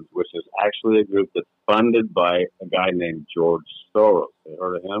Christians, which is actually a group that's funded by a guy named George Soros. You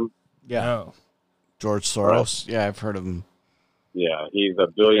heard of him? Yeah. No. George Soros. Yeah, I've heard of him. Yeah, he's a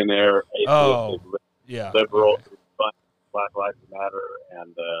billionaire, Oh. atheistic, Yeah. liberal, Okay. Black Lives Matter,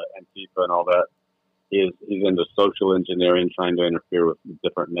 and Antifa and all that. He's into social engineering, trying to interfere with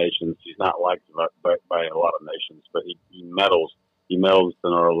different nations. He's not liked by a lot of nations, but he meddles. He meddles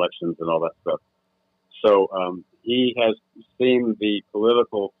in our elections and all that stuff. So he has seen the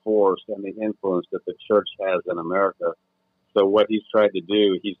political force and the influence that the church has in America. So what he's tried to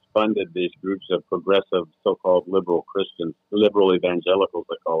do, he's funded these groups of progressive, so-called liberal Christians, liberal evangelicals,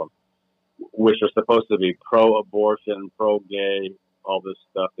 they call them, which are supposed to be pro-abortion, pro-gay, all this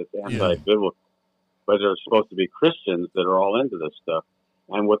stuff that's anti-biblical. But they're supposed to be Christians that are all into this stuff.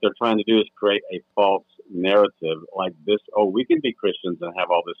 And what they're trying to do is create a false narrative like this. Oh, we can be Christians and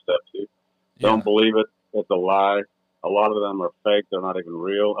have all this stuff too. Don't believe it. It's a lie. A lot of them are fake. They're not even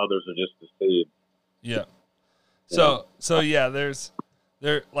real. Others are just deceived. Yeah. So yeah,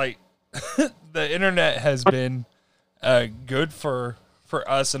 there like the internet has been good for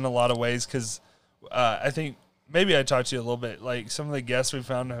us in a lot of ways, because I think maybe I talked to you a little bit. Like, some of the guests we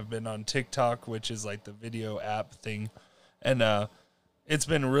found have been on TikTok, which is like the video app thing, and it's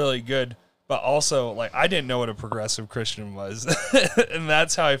been really good. But also, like, I didn't know what a progressive Christian was, and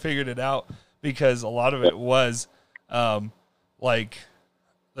that's how I figured it out, because a lot of it was like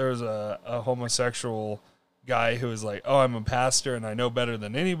there was a homosexual guy who was like, oh, I'm a pastor and I know better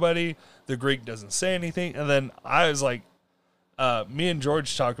than anybody. The Greek doesn't say anything. And then I was like, me and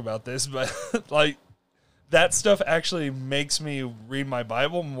George talk about this, but like, that stuff actually makes me read my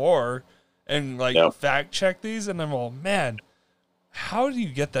Bible more and like fact check these. And I'm all, man, how do you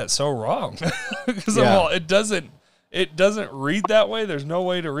get that so wrong? Because I'm all, it doesn't read that way. There's no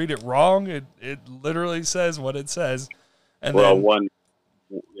way to read it wrong. It literally says what it says. And one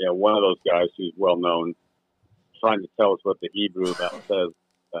of those guys who's well known, trying to tell us what the Hebrew says,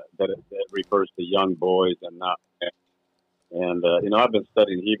 that it refers to young boys and not men. And, I've been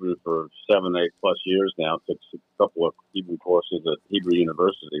studying Hebrew for 7-8+ years now. Took a couple of Hebrew courses at Hebrew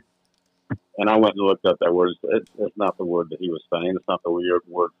University. And I went and looked up that word. It's not the word that he was saying. It's not the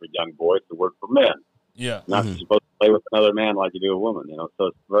word for young boys. It's the word for men. Yeah. Not supposed to play with another man like you do a woman, So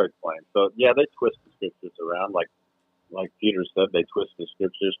it's very plain. So, yeah, they twist the scriptures around. Like Peter said, they twist the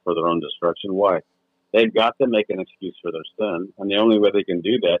scriptures for their own destruction. Why? They've got to make an excuse for their sin. And the only way they can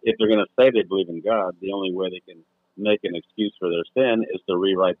do that, if they're going to say they believe in God, the only way they can make an excuse for their sin is to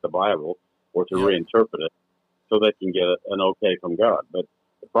rewrite the Bible or to reinterpret it so they can get an okay from God. But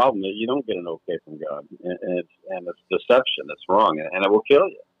the problem is you don't get an okay from God, and it's deception. It's wrong, and it will kill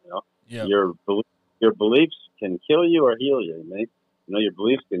you. Your beliefs can kill you or heal you. Your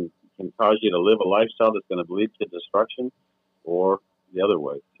beliefs can cause you to live a lifestyle that's going to lead to destruction, or the other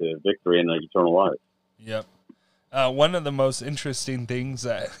way, to victory and eternal life. Yep. One of the most interesting things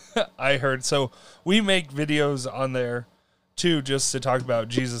that I heard, so we make videos on there too, just to talk about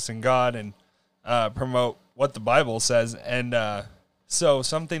Jesus and God and promote what the Bible says. And so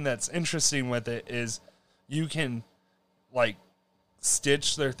something that's interesting with it is you can like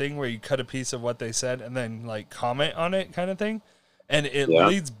stitch their thing where you cut a piece of what they said and then like comment on it, kind of thing. And it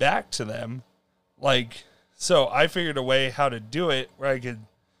leads back to them. Like, so I figured a way how to do it where I could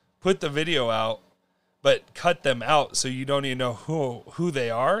put the video out, but cut them out so you don't even know who they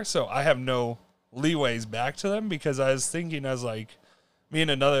are. So I have no leeways back to them, because I was thinking, I was like, me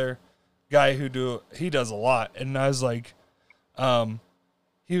and another guy he does a lot. And I was like,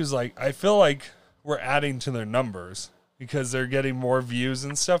 he was like, I feel like we're adding to their numbers because they're getting more views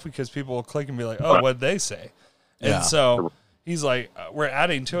and stuff, because people will click and be like, oh, what'd they say? And so he's like, we're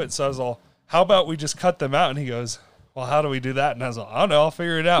adding to it. So I was all, how about we just cut them out? And he goes, well, how do we do that? And I was like, I don't know, I'll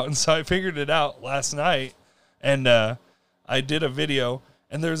figure it out. And so I figured it out last night, and I did a video,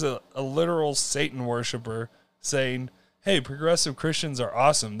 and there's a literal Satan worshiper saying, hey, progressive Christians are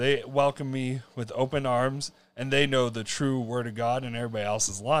awesome. They welcome me with open arms, and they know the true word of God, and everybody else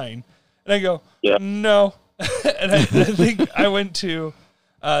is lying. And I go, no. And I think I went to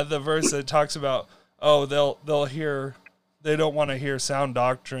the verse that talks about, oh, they'll hear, they don't want to hear sound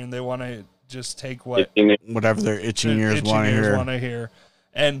doctrine. They want to just take whatever their itching ears want to hear.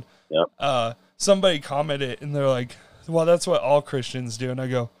 And somebody commented, and they're like, well, that's what all Christians do. And I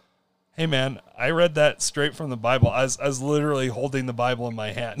go, Hey man, I read that straight from the Bible. I was literally holding the Bible in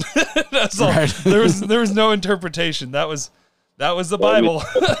my hand. That's all. Right. There was no interpretation. That was the Bible.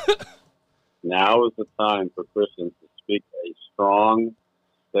 Now is the time for Christians to speak a strong,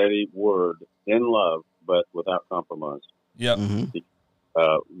 steady word in love, but without compromise. Yep.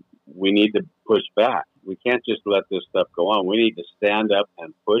 We need to push back. We can't just let this stuff go on. We need to stand up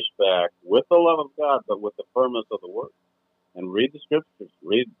and push back with the love of God, but with the firmness of the word. And read the scriptures.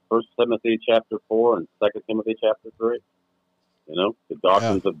 Read 1 Timothy chapter 4 and 2 Timothy chapter 3. You know, the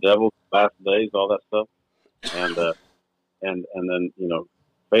doctrines of devils, last days, all that stuff. And then, you know,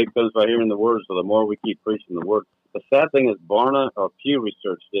 faith comes by hearing the word, so the more we keep preaching the word. The sad thing is Pew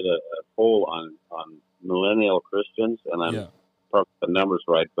Research did a poll on millennial Christians, and I'm probably the numbers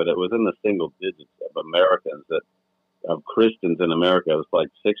right, but it was in the single digits of Americans, of Christians in America. It was like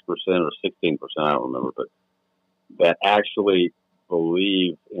 6% or 16%, I don't remember, but that actually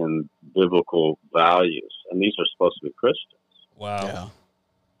believe in biblical values. And these are supposed to be Christians. Wow. Yeah.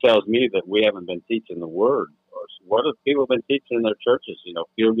 Tells me that we haven't been teaching the word. Or what have people been teaching in their churches? You know,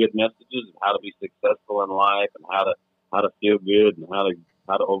 feel good messages and how to be successful in life and how to feel good and how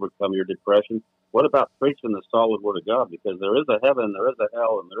to overcome your depression. What about preaching the solid word of God? Because there is a heaven, there is a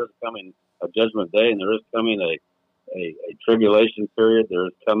hell, and there is coming a judgment day, and there is coming a tribulation period. There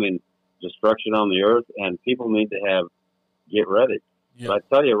is coming destruction on the earth, and people need to get ready. Yep. But I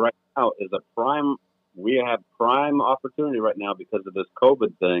tell you right now is we have prime opportunity right now because of this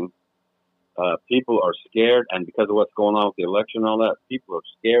COVID thing. People are scared, and because of what's going on with the election and all that, people are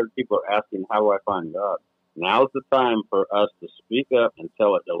scared. People are asking, how do I find God? Now's the time for us to speak up and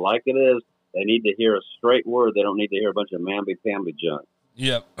tell it like it is. They need to hear a straight word. They don't need to hear a bunch of mamby-pamby junk.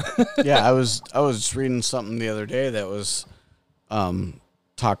 Yep. Yeah, I was reading something the other day that was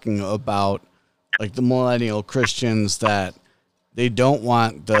talking about like the millennial Christians, that they don't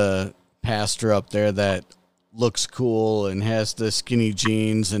want the pastor up there that looks cool and has the skinny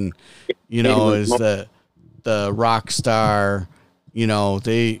jeans and, you know, is the rock star. You know,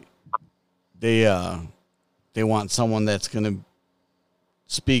 they want someone that's going to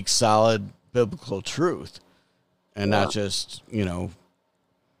speak solid biblical truth and not just, you know,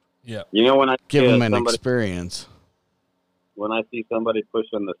 Yeah. You know, when I give them an experience. When I see somebody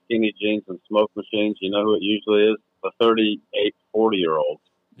pushing the skinny jeans and smoke machines, you know who it usually is? The 38, 40-year-olds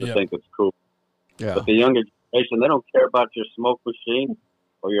that think it's cool. Yeah. But the younger generation, they don't care about your smoke machine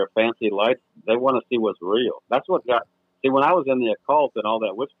or your fancy lights. They want to see what's real. That's what got... See, when I was in the occult and all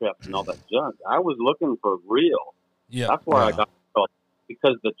that witchcraft and all that junk, I was looking for real. Yeah. That's why I got occult.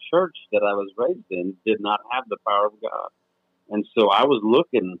 Because the church that I was raised in did not have the power of God. And so I was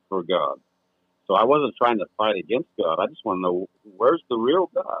looking for God. So I wasn't trying to fight against God. I just want to know, where's the real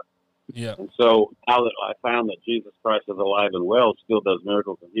God? Yeah. And so now that I found that Jesus Christ is alive and well, still does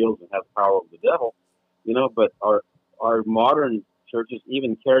miracles and heals and has power over the devil, you know, but our modern churches,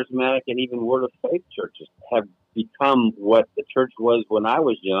 even charismatic and even Word of Faith churches, have become what the church was when I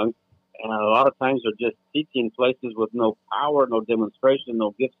was young. And a lot of times they're just teaching places with no power, no demonstration,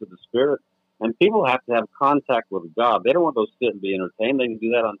 no gifts of the Spirit. And people have to have contact with God. They don't want to sit and be entertained. They can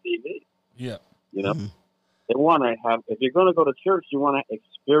do that on TV. Yeah. You know, they want to have, if you're going to go to church, you want to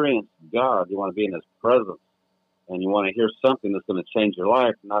experience God. You want to be in His presence. And you want to hear something that's going to change your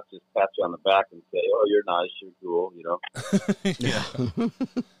life, not just pat you on the back and say, oh, you're nice, you're cool, you know. Yeah.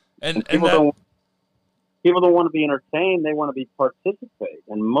 And people don't want to be entertained. They want to be participate.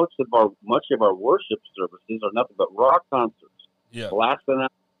 And much of our worship services are nothing but rock concerts. Yeah. Blasting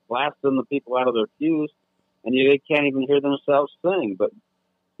the people out of their pews, and they can't even hear themselves sing. But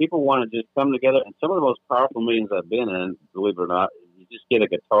people want to just come together. And some of the most powerful meetings I've been in, believe it or not, you just get a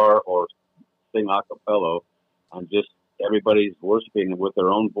guitar or sing a cappella, and just everybody's worshiping with their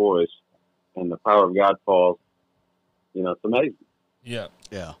own voice, and the power of God falls. You know, it's amazing. Yeah.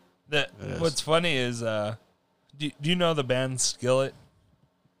 Yeah. What's funny is, do you know the band Skillet?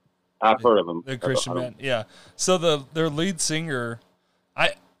 I've heard of them. The Christian band. Yeah. So their lead singer,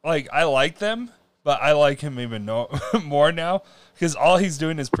 I like them, but I like him even more now, because all he's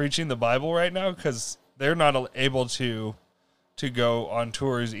doing is preaching the Bible right now, because they're not able to go on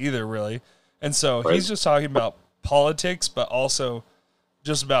tours either, really. And so he's just talking about politics, but also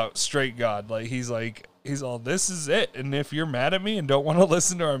just about straight God. Like he's all, this is it. And if you're mad at me and don't want to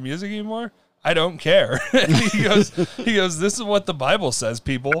listen to our music anymore, I don't care. And he goes, this is what the Bible says,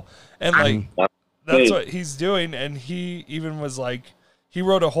 people. And like, that's what he's doing. And he even was like, he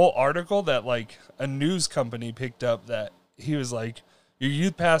wrote a whole article that like a news company picked up, that he was like,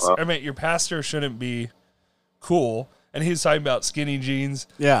 your pastor shouldn't be cool. And he's talking about skinny jeans,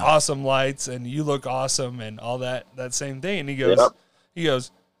 awesome lights, and you look awesome and all that same thing. And he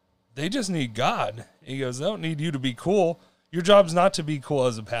goes, they just need God. He goes, they don't need you to be cool. Your job's not to be cool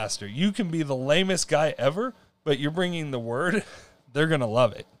as a pastor. You can be the lamest guy ever, but you're bringing the word. They're going to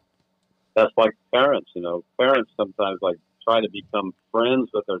love it. That's like parents, you know. Parents sometimes like try to become friends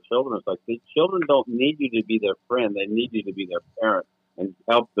with their children. It's like the children don't need you to be their friend. They need you to be their parent and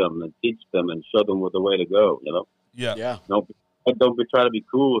help them and teach them and show them the way to go, you know. Yeah. Yeah. Don't try to be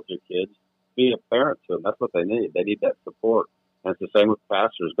cool with your kids. Be a parent to them. That's what they need. They need that support. And it's the same with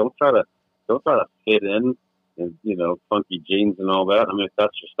pastors. Don't try to fit in and, you know, funky jeans and all that. I mean, if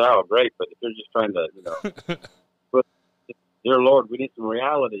that's your style, great. But if you're just trying to, you know, but, dear Lord, we need some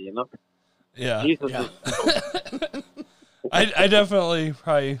reality, you know. Yeah. Jesus Yeah. is I definitely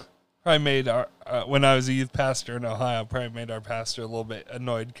probably made our when I was a youth pastor in Ohio, probably made our pastor a little bit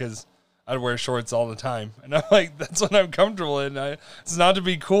annoyed because I'd wear shorts all the time, and I'm like, that's what I'm comfortable in. It's not to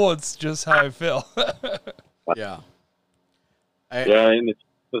be cool; it's just how I feel. Yeah. in the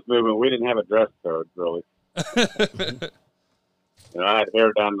Jesus movement, we didn't have a dress code really. You know, I had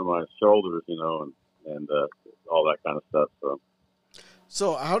hair down to my shoulders, you know, and all that kind of stuff.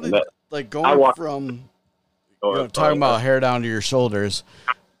 So how did that- like I going walked- from Go ahead, talking sorry. about hair down to your shoulders,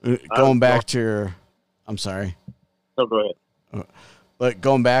 going back to your, I'm sorry, No, go ahead. but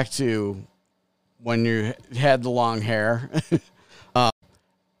going back to when you had the long hair,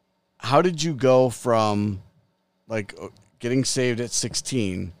 how did you go from like getting saved at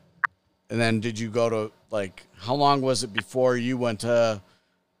 16, and then did you go to like how long was it before you went to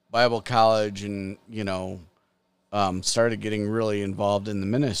Bible college and you know started getting really involved in the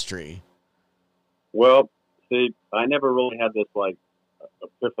ministry? Well, see, I never really had this like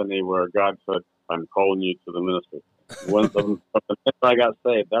epiphany where God said, "I'm calling you to the ministry." When the minute I got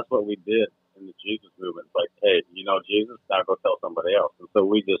saved, that's what we did in the Jesus movement. It's like, hey, you know Jesus, now go tell somebody else. And so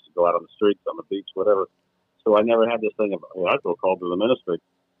we just go out on the streets, on the beach, whatever. So I never had this thing of, oh, I feel called to the ministry.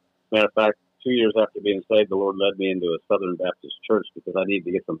 Matter of fact, 2 years after being saved, the Lord led me into a Southern Baptist church because I needed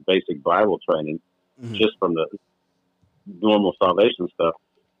to get some basic Bible training just from the normal salvation stuff.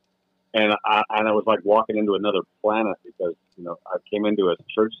 And I was like walking into another planet because, you know, I came into a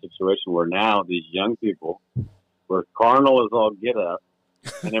church situation where now these young people were carnal as all get up.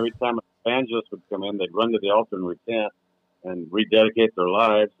 And every time an evangelist would come in, they'd run to the altar and repent and rededicate their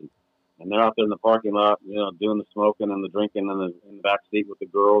lives. And they're out there in the parking lot, you know, doing the smoking and the drinking in the back seat with the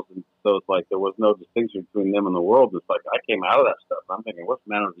girls. And so it's like there was no distinction between them and the world. It's like I came out of that stuff. I'm thinking, what's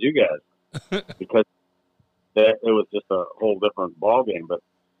the matter with you guys? Because it was just a whole different ball game. But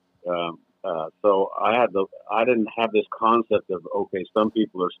so I didn't have this concept of, okay, some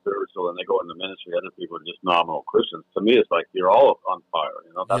people are spiritual and they go into ministry, other people are just nominal Christians. To me, it's like you're all on fire.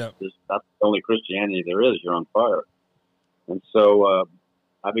 You know, that's the only Christianity there is. You're on fire. And so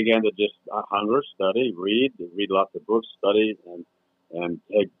I began to just hunger, study, read lots of books, study, and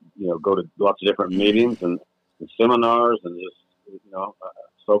take, you know, go to lots of different meetings and seminars and just, you know,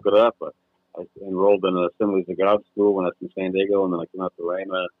 soak it up. I enrolled in an Assemblies of God school when I was in San Diego, and then I came out to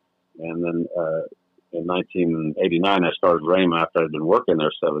Rhema. And then in 1989, I started Rhema after I'd been working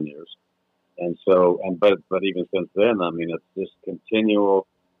there 7 years. And so, but even since then, I mean, it's just continual,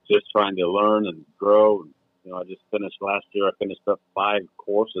 just trying to learn and grow. You know, I just finished last year. I finished up 5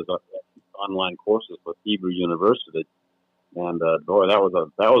 courses, online courses with Hebrew University, and boy, that was a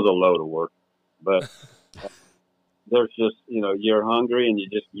load of work. But there's just, you know, you're hungry, and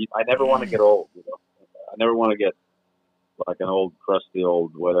I never want to get old. You know, I never want to get like an old, crusty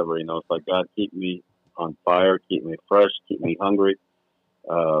old whatever. You know, it's like, God, keep me on fire, keep me fresh, keep me hungry.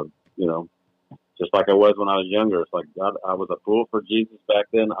 You know, just like I was when I was younger. It's like, God, I was a fool for Jesus back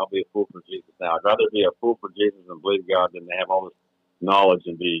then. I'll be a fool for Jesus now. I'd rather be a fool for Jesus and believe God than to have all this knowledge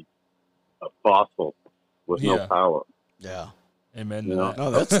and be a fossil with no power. Yeah. Amen. You know? No,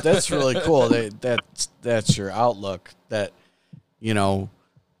 that's really cool. That's your outlook. That, you know,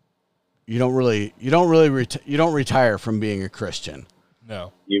 you don't retire from being a Christian.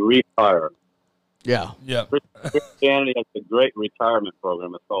 No. You retire. Yeah. Yeah. Christianity has a great retirement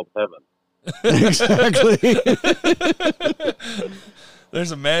program. It's called Heaven. Exactly.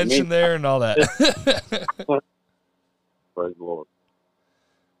 There's a mansion there and all that. Praise the Lord.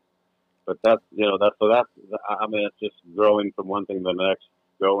 But that's, you know, I mean, it's just growing from one thing to the next,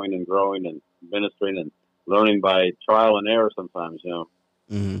 growing and ministering and learning by trial and error sometimes, you know.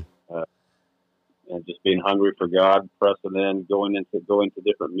 Mm-hmm. And just being hungry for God, pressing in, going to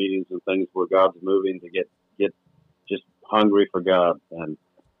different meetings and things where God's moving to get just hungry for God. And,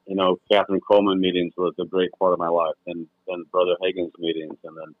 you know, Catherine Coleman meetings was a great part of my life, and then Brother Hagin's meetings,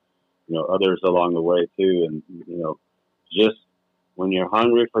 and then, you know, others along the way too. And, you know, just when you're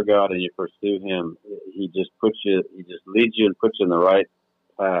hungry for God and you pursue Him, He just leads you and puts you in the right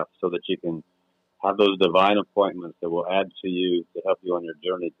path so that you can have those divine appointments that will add to you to help you on your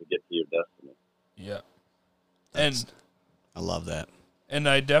journey to get to your destiny. Yeah. I love that. And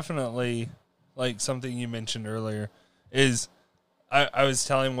I definitely, like something you mentioned earlier, is I was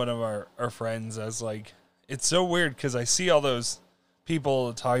telling one of our friends, I was like, it's so weird because I see all those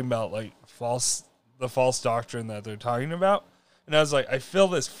people talking about like the false doctrine that they're talking about. And I was like, I feel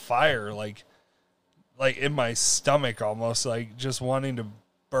this fire like in my stomach almost, like just wanting to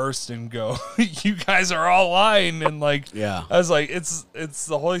burst and go, you guys are all lying. And like, Yeah. I was like, it's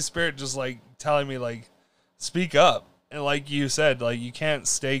the Holy Spirit just like telling me like, speak up. And like you said, like you can't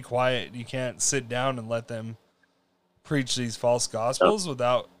stay quiet. You can't sit down and let them preach these false gospels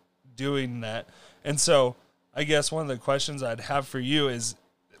without doing that. And so I guess one of the questions I'd have for you is,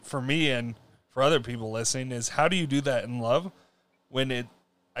 for me and for other people listening, is how do you do that in love when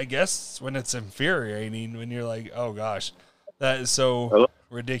it's infuriating, when you're like, oh gosh, that is so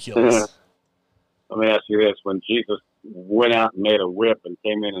ridiculous. Let me ask you this. When Jesus went out and made a whip and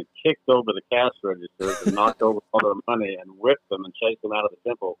came in and kicked over the cash registers and knocked over all their money and whipped them and chased them out of the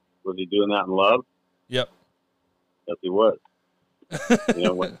temple, was he doing that in love? Yep. Yes, he was.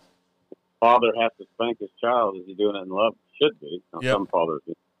 When father has to spank his child, is he doing it in love? Should be. Now, Yep. Some fathers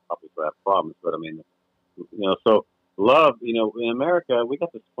obviously have problems, but I mean, so love, in America, we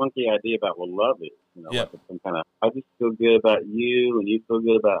got this funky idea about what love is. Yep. Like some kind of, I just feel good about you and you feel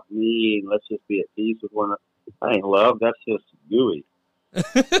good about me, and let's just be at peace with one another. That ain't love. That's just gooey.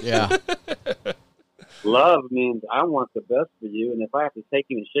 Yeah. Love means I want the best for you, and if I have to take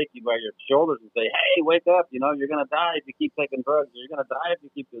you and shake you by your shoulders and say, hey, wake up, you're going to die if you keep taking drugs, or you're going to die if you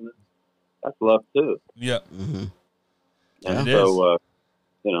keep doing this, that's love too. Yep. Mm-hmm. And It so,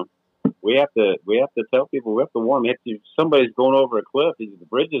 we have to tell people, we have to warn them. If somebody's going over a cliff, the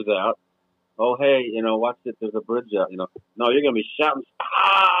bridge is out. Oh, hey, watch it. There's a bridge out. No, you're going to be shouting,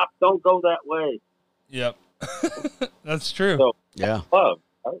 stop! Don't go that way. Yep. That's true. So, Yeah. love,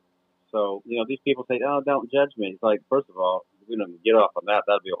 right? So, these people say, oh, don't judge me. It's like, first of all, we don't get off on that.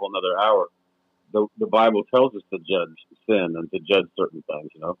 That'd be a whole nother hour. The Bible tells us to judge sin and to judge certain things,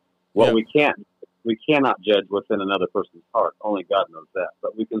 What Yep. we cannot judge what's in another person's heart. Only God knows that.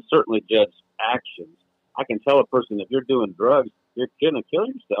 But we can certainly judge actions. I can tell a person, if you're doing drugs, you're going to kill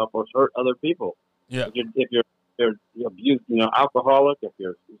yourself or hurt other people. Yeah. If you're abused, alcoholic, if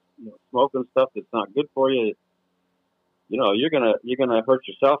you're smoking stuff that's not good for you, you're gonna hurt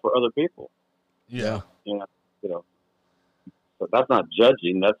yourself or other people. Yeah. But that's not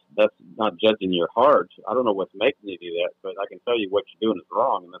judging. That's not judging your heart. I don't know what's making you do that, but I can tell you what you're doing is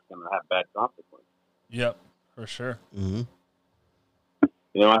wrong, and that's going to have bad consequences. Yep. For sure. Mm-hmm.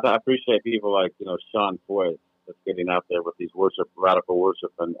 I appreciate people like Sean Foy that's getting out there with these radical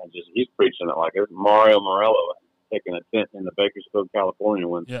worship, and just he's preaching it like it's Mario Morello taking a tent in the Bakersfield, California,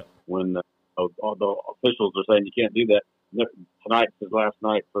 when all the officials are saying you can't do that. Tonight's his last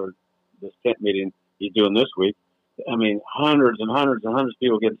night for this tent meeting he's doing this week. I mean, hundreds and hundreds and hundreds of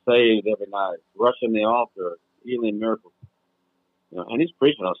people get saved every night, rushing the altar, healing miracles. And he's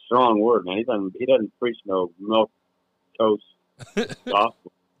preaching a strong word, man. He doesn't preach no milk toast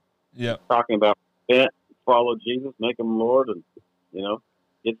gospel. Yeah. He's talking about repent, follow Jesus, make him Lord, and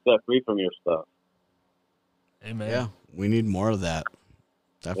get set free from your stuff. Amen. Yeah. We need more of that.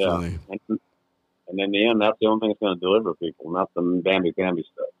 Definitely. Yeah. And in the end, that's the only thing that's going to deliver people, not the bambi-pambi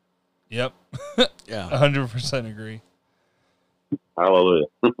stuff. Yep. Yeah. 100% agree. Hallelujah.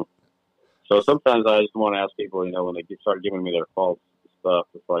 So sometimes I just want to ask people, when they start giving me their false stuff,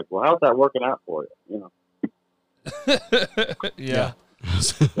 it's like, well, how's that working out for you? Yeah.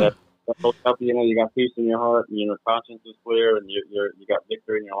 That will help you. You got peace in your heart, and your conscience is clear, and you got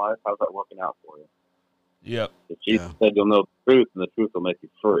victory in your life. How's that working out for you? Yep. If Jesus said you'll know the truth, and the truth will make you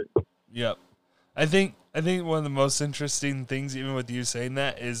free. Yep. I think one of the most interesting things, even with you saying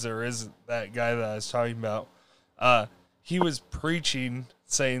that, is there is that guy that I was talking about. He was preaching,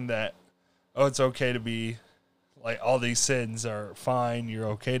 saying that, oh, it's okay to be like all these sins are fine. You're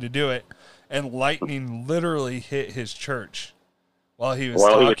okay to do it. And lightning literally hit his church while he was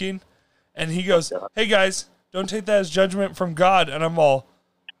talking. And he goes, hey guys, don't take that as judgment from God. And I'm all,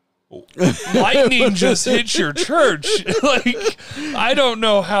 lightning just hit your church. Like, I don't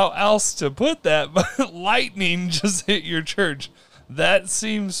know how else to put that, but lightning just hit your church. That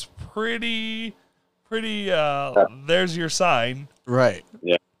seems pretty, there's your sign. Right.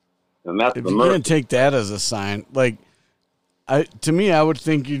 Yeah. And that's if the you're mercy. going to take that as a sign, like, I would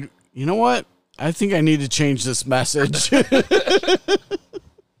think you know what? I think I need to change this message.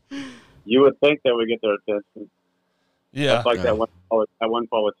 You would think that would get their attention. Yeah. That's like Yeah. that one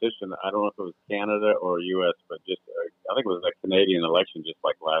politician. I don't know if it was Canada or U.S., but just I think it was a Canadian election just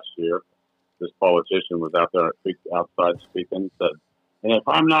like last year. This politician was out there outside speaking, said, "And if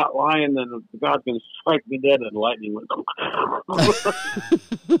I'm not lying, then God's going to strike me dead and lightning would come."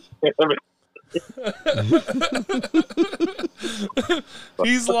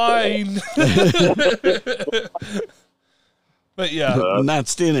 He's lying. But yeah, I'm not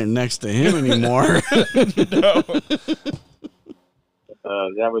standing next to him anymore. no.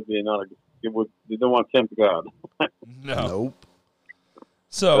 That would be another. You don't want to tempt God. No. Nope. But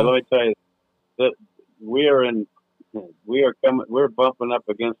So, let me tell you that we're bumping up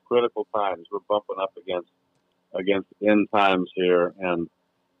against critical times. We're bumping up against end times here, and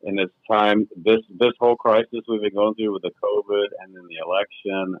it's time. This whole crisis we've been going through with the COVID and then the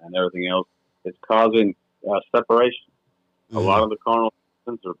election and everything else, it's causing separation. A lot of the carnal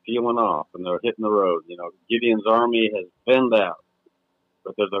Christians are peeling off and they're hitting the road. You know, Gideon's army has thinned out,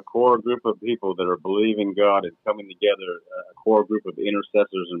 but there's a core group of people that are believing God and coming together. A core group of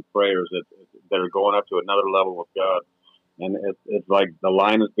intercessors and prayers that are going up to another level with God. And it's like the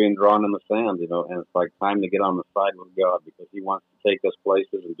line is being drawn in the sand, you know, and it's like time to get on the side with God because He wants to take us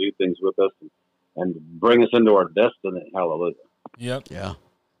places and do things with us and bring us into our destiny. Hallelujah. yep, Yeah.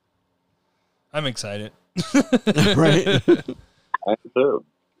 I'm excited. Right. I am too.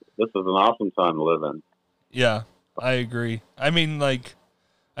 This is an awesome time to live in. Yeah, I agree. I mean, like,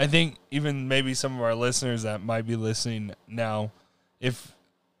 I think even maybe some of our listeners that might be listening now, if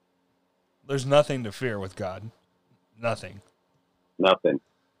there's nothing to fear with God, nothing. Nothing.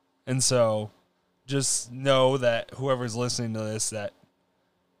 And so just know that whoever's listening to this, that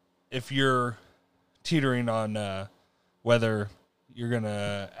if you're teetering on whether you're going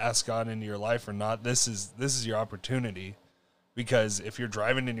to ask God into your life or not, this is your opportunity. Because if you're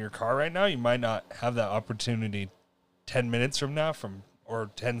driving in your car right now, you might not have that opportunity 10 minutes from now or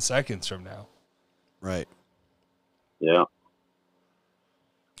 10 seconds from now. Right. Yeah.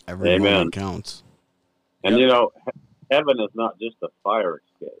 Every Amen. moment counts. And Yep. you know, heaven is not just a fire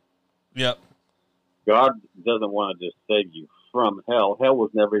escape. Yep. God doesn't want to just save you from hell. Hell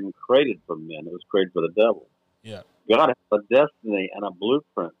was never even created for men. It was created for the devil. Yeah. God has a destiny and a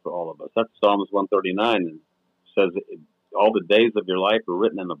blueprint for all of us. That's Psalms 139, and says all the days of your life are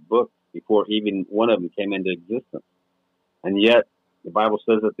written in a book before even one of them came into existence. And yet, the Bible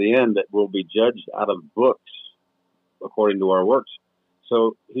says at the end that we'll be judged out of books according to our works.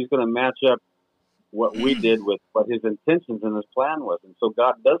 So He's going to match up what we did with what His intentions and His plan was. And so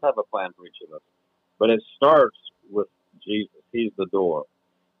God does have a plan for each of us. But it starts with Jesus. He's the door.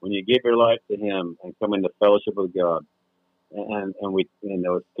 When you give your life to Him and come into fellowship with God, and we, you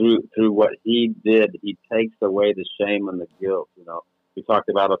know, through what He did, He takes away the shame and the guilt. You know, we talked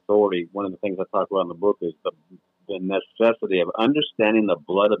about authority. One of the things I talk about in the book is the necessity of understanding the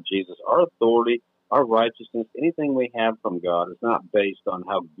blood of Jesus. Our authority, our righteousness, anything we have from God is not based on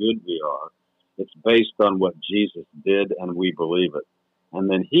how good we are. It's based on what Jesus did, and we believe it. And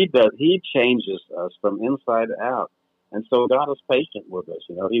then He changes us from inside out. And so God is patient with us.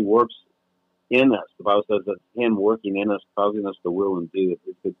 You know, He works in us. The Bible says that Him working in us, causing us to will and do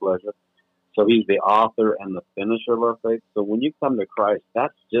His good pleasure. So He's the author and the finisher of our faith. So when you come to Christ,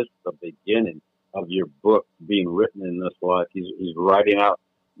 that's just the beginning of your book being written in this life. He's writing out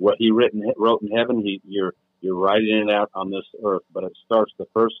what He wrote in heaven. You're writing it out on this earth. But it starts, the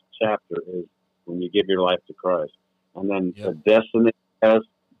first chapter is when you give your life to Christ. And then the destiny has,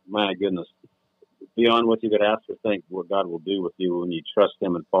 my goodness, beyond what you could ask or think, what God will do with you when you trust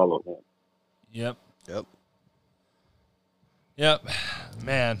Him and follow Him. Yep. Yep. Yep.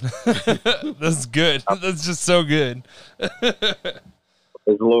 Man, that's good. That's just so good. Praise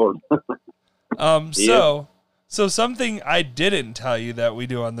the Lord. So something I didn't tell you that we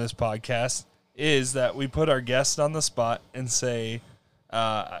do on this podcast is that we put our guest on the spot and say,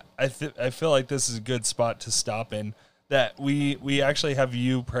 I feel like this is a good spot to stop in, that we actually have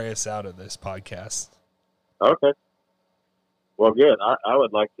you pray us out of this podcast. Okay. Well, good. I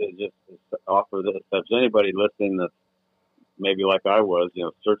would like to just offer this. If there's anybody listening that's maybe like I was, you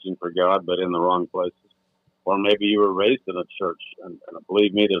know, searching for God, but in the wrong places, or maybe you were raised in a church, and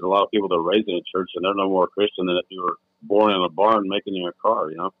believe me, there's a lot of people that are raised in a church, and they're no more Christian than if you were born in a barn making your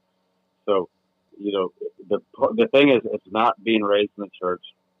car, you know. So, you know, the thing is, it's not being raised in the church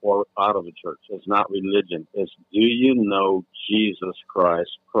or out of the church. It's not religion. It's, do you know Jesus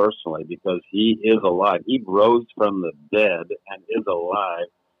Christ personally? Because He is alive. He rose from the dead and is alive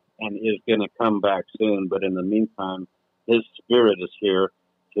and is going to come back soon. But in the meantime, His Spirit is here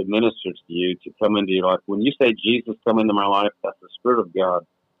to minister to you, to come into your life. When you say, Jesus, come into my life, that's the Spirit of God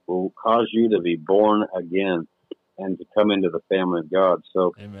will cause you to be born again. and to come into the family of God.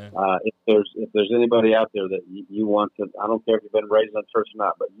 So Amen. if there's anybody out there that you want to, I don't care if you've been raised in a church or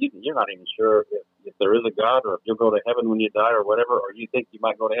not, but you're not even sure if there is a God, or if you'll go to heaven when you die or whatever, or you think you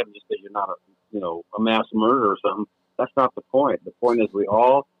might go to heaven just because you're not a mass murderer or something. That's not the point. The point is we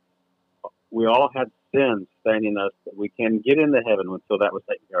all had sins staining us that we can get into heaven until that was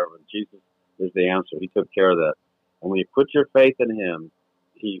taken care of. And Jesus is the answer. He took care of that. And when you put your faith in him,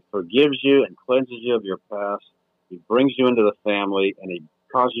 he forgives you and cleanses you of your past. He brings you into the family, and he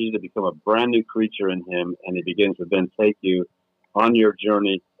causes you to become a brand new creature in him, and he begins to then take you on your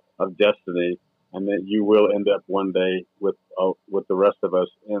journey of destiny, and that you will end up one day with the rest of us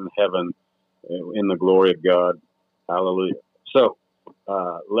in heaven, in the glory of God. Hallelujah. So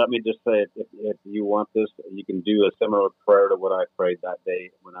let me just say, if you want this, you can do a similar prayer to what I prayed that day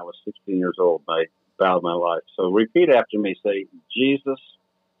when I was 16 years old. I vowed my life. So repeat after me. Say, Jesus,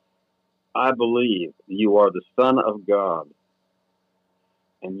 I believe you are the Son of God,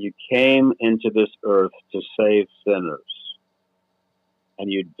 and you came into this earth to save sinners, and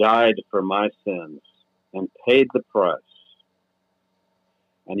you died for my sins and paid the price,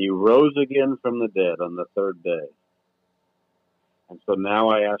 and you rose again from the dead on the third day. And so now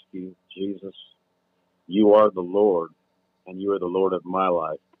I ask you, Jesus, you are the Lord, and you are the Lord of my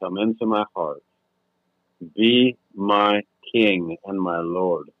life. Come into my heart. Be my King and my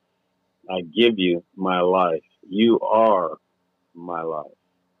Lord. I give you my life. You are my life.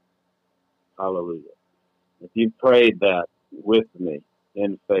 Hallelujah. If you prayed that with me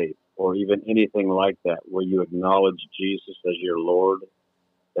in faith, or even anything like that, where you acknowledge Jesus as your Lord,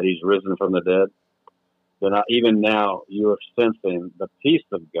 that he's risen from the dead, then even now you are sensing the peace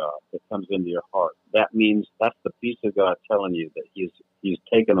of God that comes into your heart. That means that's the peace of God telling you that he's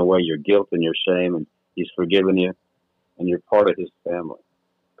taken away your guilt and your shame, and he's forgiven you, and you're part of his family.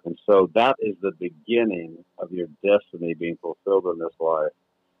 And so that is the beginning of your destiny being fulfilled in this life.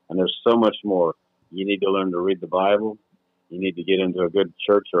 And there's so much more. You need to learn to read the Bible. You need to get into a good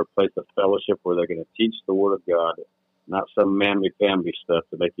church or a place of fellowship where they're going to teach the Word of God, not some mamby-pamby stuff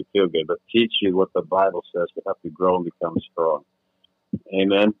to make you feel good, but teach you what the Bible says to help you grow and become strong.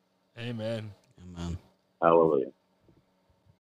 Amen? Amen. Amen. Hallelujah.